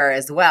you know her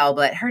as well,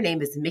 but her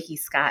name is Mickey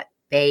Scott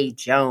Bay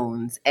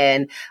Jones,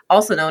 and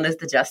also known as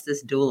the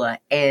Justice Doula.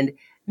 And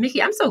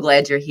Mickey, I'm so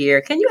glad you're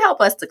here. Can you help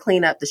us to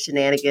clean up the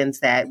shenanigans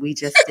that we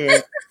just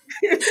did?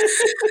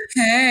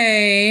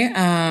 Hey,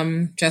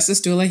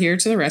 Justice Doula here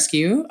to the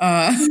rescue.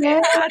 Welcome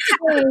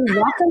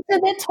to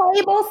the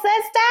table,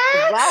 sister.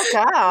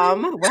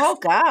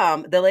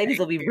 Welcome. The ladies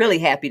will be really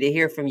happy to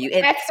hear from you.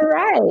 That's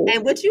right.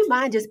 And would you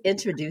mind just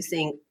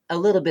introducing a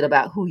little bit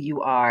about who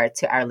you are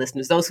to our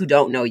listeners, those who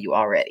don't know you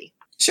already?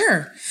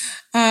 Sure.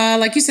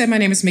 Like you said, my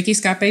name is Mickey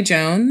Scott Bay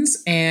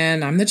Jones,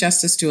 and I'm the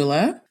Justice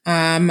Doula.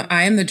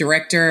 I am the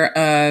director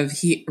of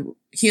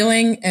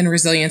Healing and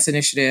Resilience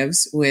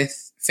Initiatives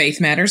with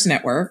Faith Matters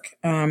Network.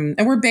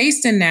 And we're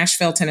based in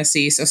Nashville,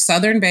 Tennessee. So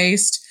Southern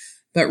based,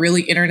 but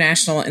really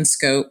international in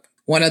scope.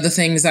 One of the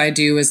things I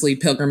do is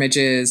lead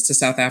pilgrimages to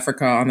South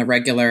Africa on the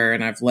regular,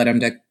 and I've led them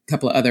to a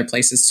couple of other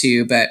places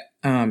too. But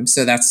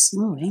so that's,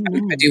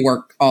 I do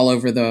work all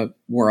over the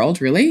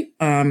world, really.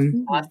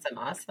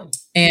 Awesome.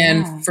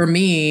 And for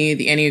me,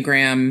 the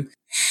Enneagram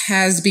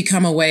has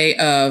become a way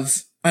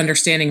of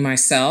understanding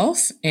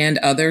myself and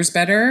others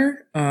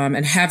better,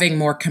 and having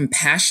more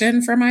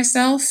compassion for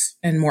myself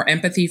and more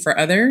empathy for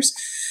others.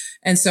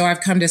 And so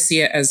I've come to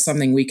see it as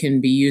something we can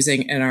be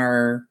using in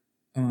our,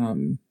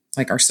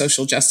 our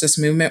social justice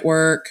movement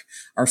work,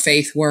 our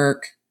faith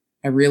work.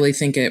 I really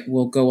think it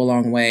will go a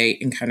long way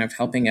in kind of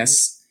helping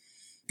us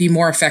be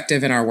more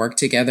effective in our work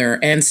together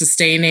and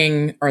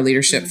sustaining our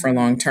leadership for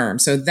long term.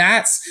 So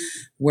that's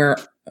where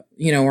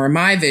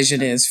my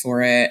vision is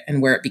for it,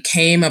 and where it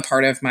became a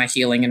part of my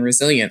healing and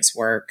resilience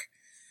work,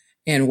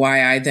 and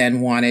why I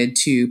then wanted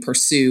to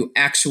pursue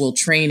actual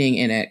training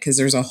in it. Because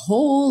there's a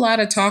whole lot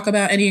of talk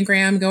about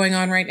Enneagram going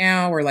on right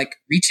now. We're like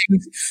reaching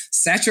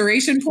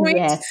saturation point.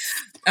 Yes.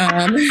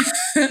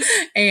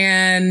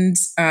 And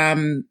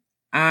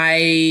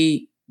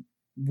I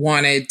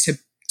wanted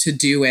to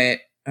do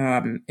it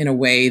in a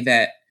way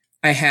that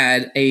I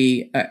had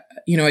a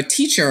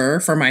teacher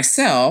for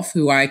myself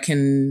who I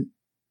can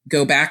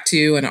go back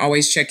to and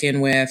always check in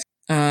with,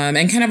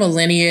 and kind of a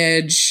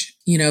lineage,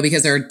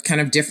 because there are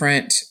kind of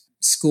different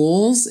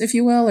schools, if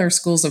you will, or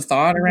schools of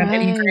thought around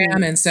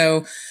Enneagram. And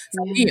so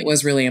for me, it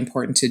was really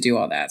important to do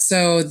all that.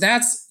 So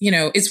that's,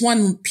 it's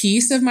one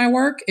piece of my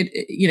work.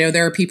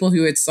 There are people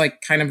who it's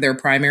like kind of their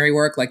primary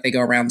work, like they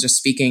go around just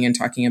speaking and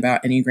talking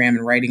about Enneagram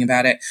and writing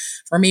about it.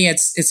 For me,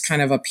 it's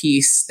kind of a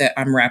piece that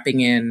I'm wrapping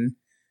in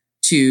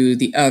to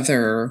the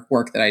other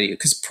work that I do.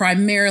 Because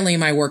primarily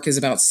my work is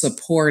about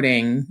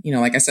supporting,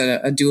 like I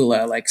said, a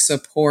doula, like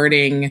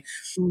supporting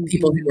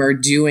people who are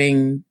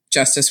doing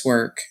justice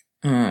work,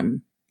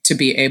 to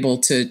be able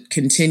to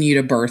continue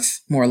to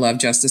birth more love,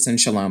 justice, and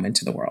shalom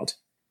into the world.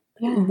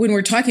 Yeah. When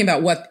we're talking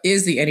about what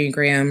is the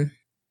Enneagram,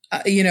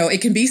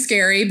 it can be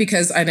scary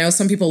because I know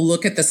some people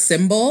look at the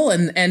symbol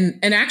and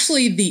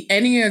actually the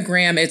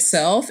Enneagram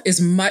itself is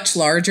much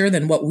larger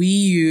than what we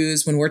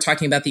use when we're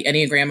talking about the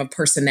Enneagram of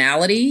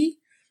personality.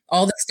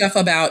 All the stuff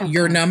about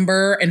your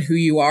number and who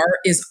you are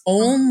is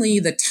only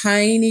the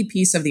tiny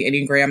piece of the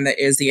Enneagram that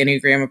is the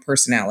Enneagram of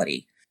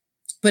personality.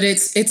 But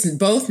it's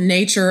both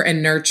nature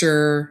and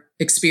nurture,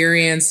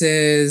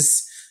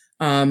 experiences,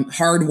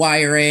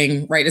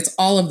 hardwiring, right? It's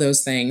all of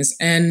those things.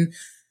 And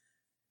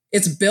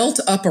it's built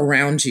up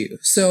around you.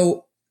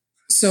 So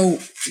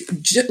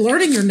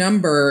learning your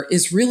number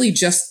is really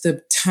just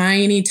the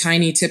tiny,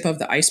 tiny tip of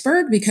the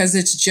iceberg because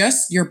it's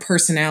just your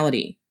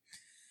personality.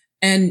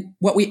 And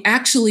what we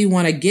actually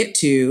want to get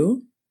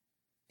to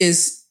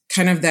is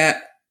kind of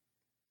that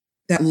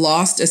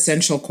lost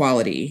essential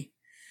quality.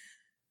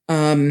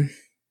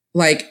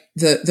 Like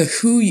the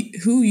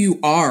who you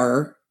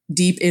are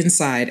deep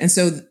inside. And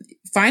so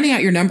finding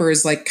out your number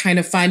is like kind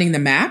of finding the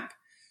map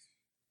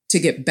to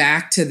get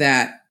back to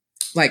that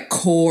like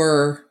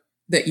core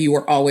that you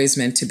were always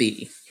meant to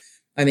be.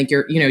 I think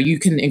you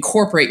can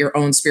incorporate your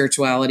own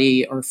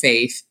spirituality or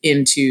faith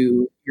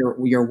into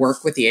your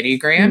work with the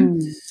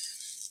Enneagram.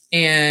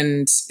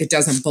 And it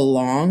doesn't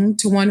belong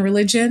to one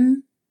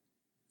religion,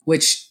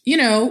 which,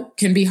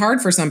 can be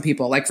hard for some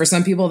people. Like for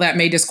some people that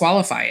may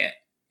disqualify it.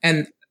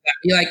 And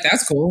be like,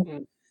 that's cool.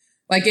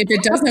 Like if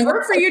it doesn't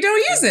work for you,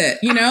 don't use it,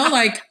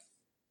 like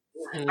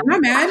I'm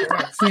not mad,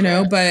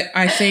 but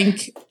I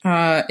think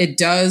it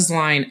does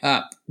line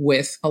up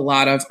with a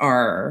lot of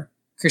our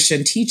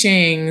Christian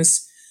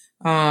teachings,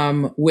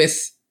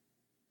 with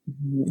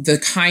the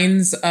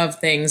kinds of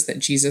things that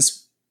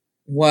Jesus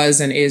was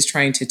and is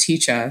trying to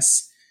teach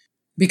us,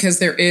 because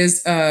there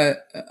is a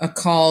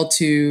call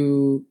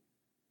to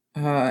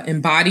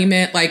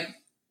embodiment. Like,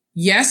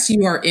 yes,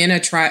 you are in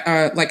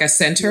like a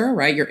center,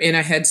 right? You're in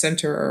a head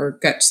center or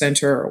gut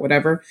center or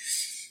whatever.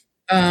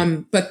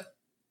 But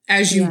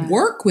as you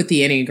work with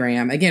the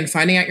Enneagram, again,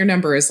 finding out your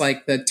number is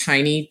like the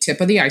tiny tip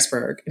of the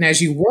iceberg. And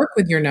as you work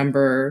with your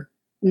number,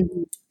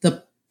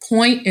 the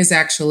point is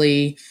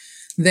actually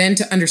then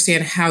to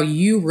understand how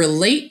you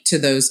relate to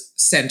those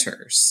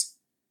centers,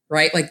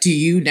 right? Like, do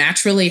you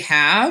naturally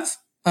have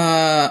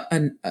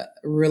a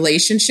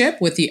relationship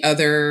with the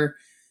other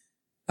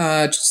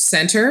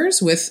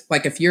centers with,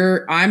 like,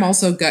 I'm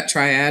also gut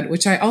triad,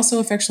 which I also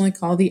affectionately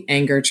call the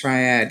anger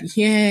triad.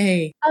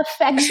 Yay.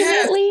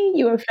 Affectionately? Yes.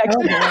 You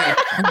affectionately. Oh,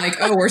 I'm like,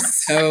 we're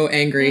so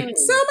angry.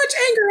 So much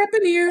anger up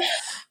in here.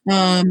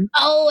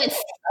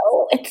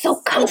 It's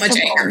so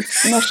comfortable.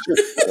 So much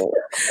anger.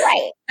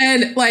 Right.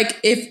 And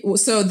like,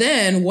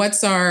 then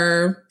what's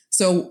our,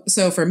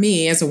 so for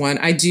me as a one,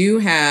 I do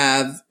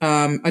have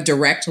a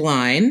direct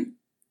line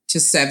to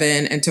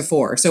 7 and to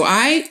 4. So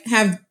I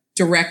have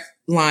direct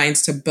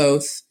lines to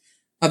both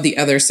of the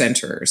other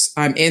centers.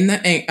 I'm in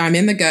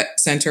the gut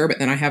center, but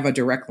then I have a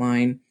direct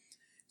line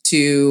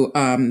to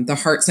the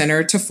heart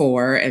center to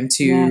 4 and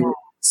to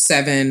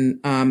 7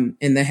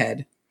 in the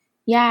head.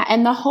 Yeah,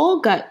 and the whole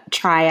gut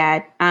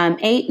triad,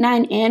 8,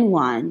 9, and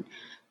 1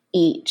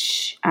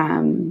 each.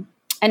 And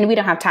we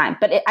don't have time,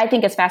 but I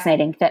think it's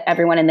fascinating that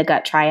everyone in the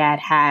gut triad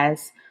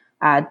has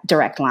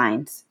direct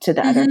lines to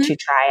the other two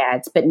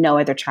triads, but no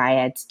other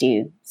triads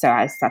do. So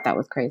I just thought that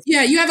was crazy.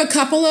 Yeah, you have a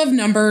couple of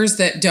numbers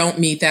that don't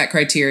meet that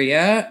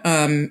criteria.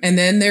 And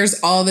then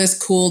there's all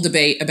this cool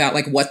debate about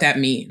like what that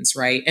means,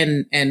 right?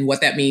 And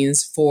what that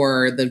means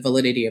for the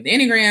validity of the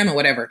Enneagram and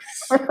whatever.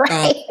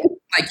 Right.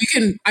 Like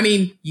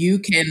you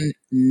can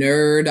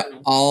nerd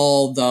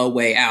all the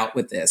way out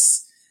with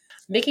this.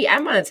 Mickey,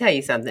 I'm going to tell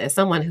you something. As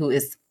someone who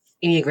is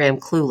Enneagram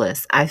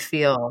clueless, I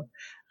feel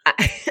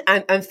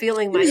I'm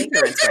feeling my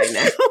ignorance right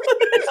now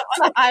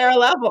on a higher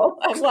level.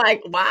 I'm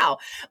like, wow.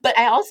 But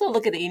I also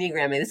look at the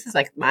Enneagram, and this is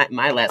like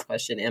my last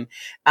question,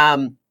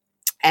 Em,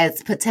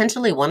 as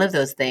potentially one of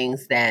those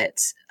things that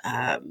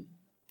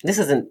this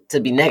isn't to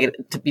be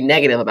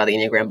negative about the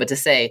Enneagram, but to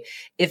say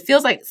it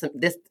feels like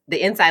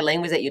the inside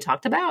language that you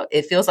talked about,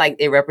 it feels like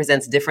it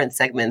represents different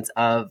segments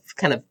of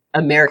kind of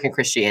American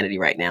Christianity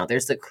right now.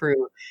 There's the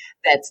crew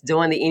that's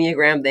doing the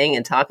Enneagram thing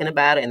and talking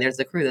about it, and there's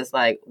the crew that's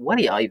like, what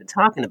are y'all even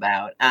talking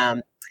about?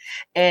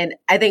 And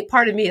I think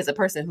part of me as a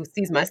person who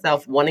sees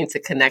myself wanting to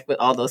connect with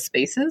all those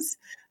spaces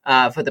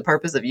for the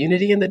purpose of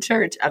unity in the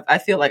church, I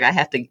feel like I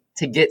have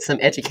to get some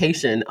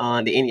education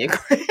on the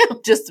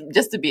Enneagram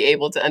just to be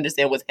able to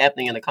understand what's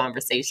happening in the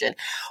conversation.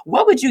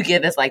 What would you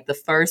give as like the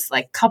first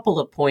like couple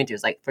of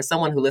pointers, like for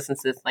someone who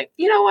listens to this, like,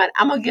 you know what,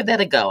 I'm gonna give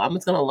that a go. I'm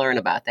just gonna learn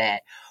about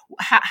that.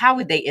 How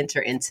would they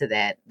enter into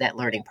that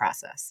learning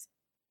process?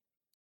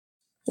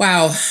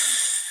 Wow.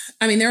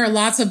 I mean, there are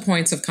lots of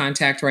points of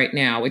contact right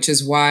now, which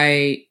is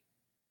why,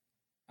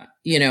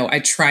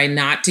 I try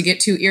not to get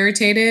too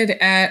irritated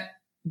at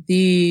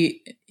the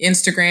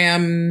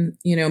Instagram,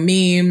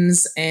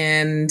 memes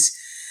and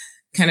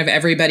kind of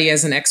everybody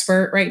as an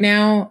expert right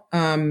now.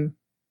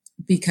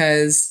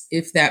 Because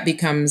if that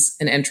becomes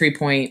an entry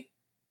point,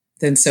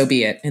 then so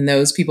be it. And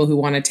those people who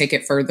want to take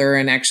it further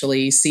and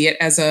actually see it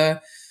as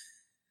a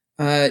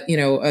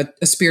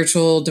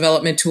spiritual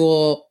development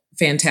tool,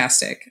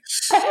 fantastic.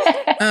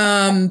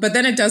 But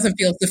then it doesn't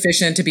feel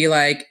sufficient to be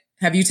like,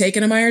 have you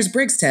taken a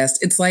Myers-Briggs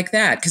test? It's like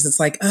that. Cause it's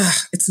like,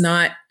 it's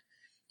not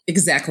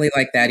exactly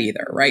like that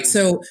either, right?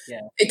 So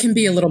it can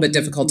be a little bit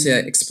difficult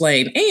to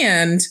explain.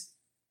 And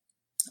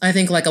I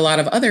think like a lot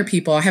of other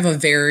people, I have a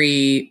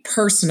very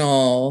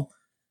personal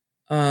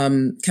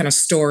kind of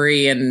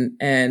story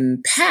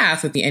and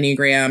path with the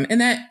Enneagram.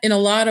 And that in a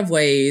lot of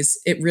ways,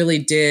 it really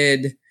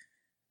did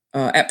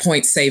at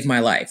points save my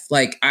life.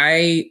 Like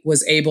I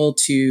was able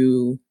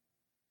to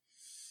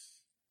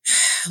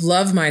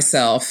love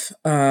myself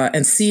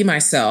and see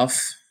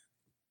myself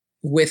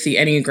with the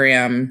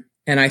Enneagram.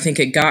 And I think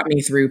it got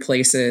me through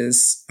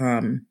places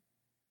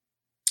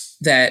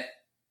that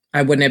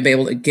I wouldn't have been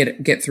able to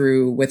get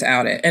through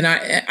without it. And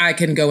I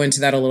can go into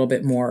that a little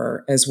bit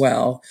more as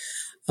well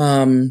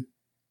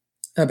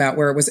about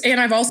where it was. And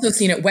I've also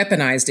seen it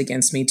weaponized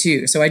against me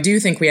too. So I do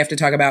think we have to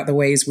talk about the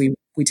ways we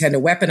tend to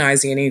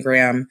weaponize the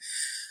Enneagram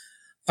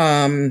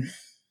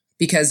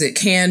because it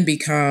can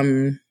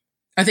become,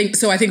 I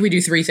think we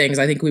do three things.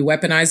 I think we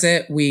weaponize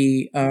it.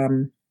 We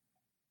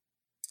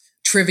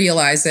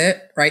trivialize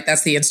it, right?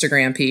 That's the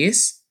Instagram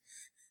piece.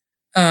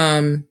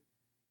 And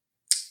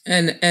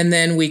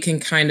then we can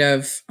kind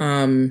of,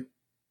 I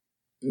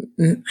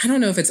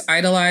don't know if it's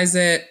idolize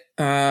it,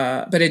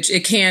 but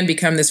it can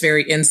become this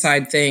very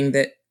inside thing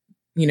that,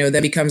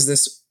 that becomes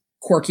this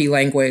quirky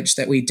language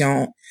that we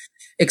don't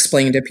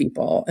explain to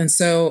people. And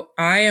so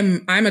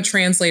I'm a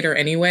translator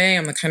anyway.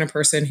 I'm the kind of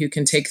person who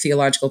can take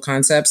theological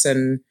concepts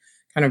and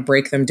kind of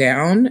break them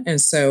down.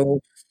 And so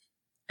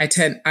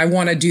I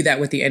want to do that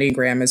with the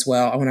Enneagram as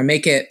well. I want to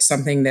make it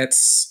something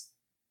that's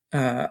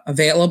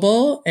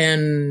available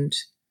and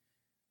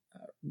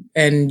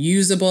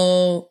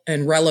usable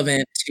and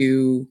relevant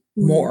to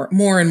more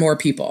and more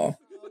people.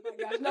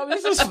 No,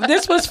 this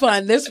was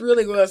fun. This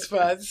really was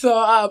fun. So,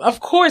 of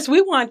course,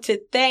 we want to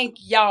thank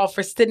y'all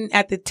for sitting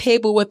at the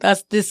table with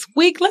us this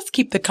week. Let's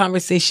keep the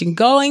conversation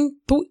going.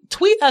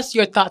 Tweet us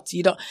your thoughts.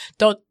 You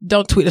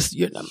don't tweet us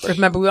your number.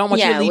 Remember, we don't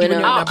want you to leave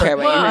your number.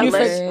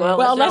 Unless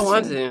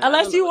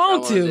you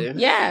want to.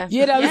 Yeah.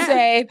 You know what I'm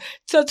saying?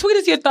 So tweet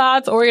us your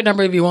thoughts or your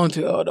number if you want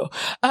to, Odo.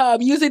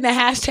 Using the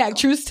hashtag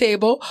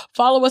TruthTable.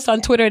 Follow us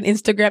on Twitter and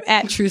Instagram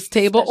at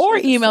TruthTable or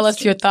email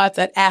us your thoughts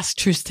at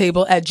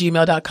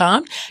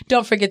asktruthstable@gmail.com.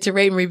 Don't forget to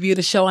rate and review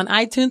the show on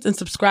iTunes and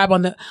subscribe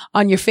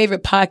on your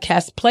favorite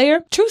podcast player.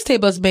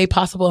 TruthTable is made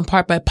possible in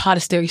part by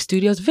Podastery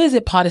Studios.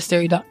 Visit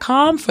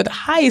podastery.com for the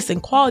highest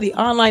in quality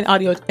online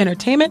audio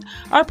entertainment.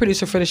 Our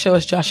producer for the show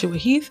is Joshua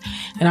Heath,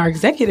 and our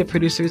executive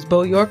producer is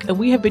Bo York, and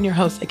we have been your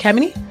hosts,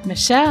 Ekemini,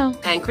 Michelle,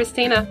 and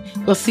Christina.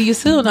 We'll see you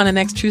soon on the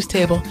next Truth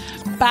Table.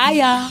 Bye,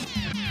 y'all.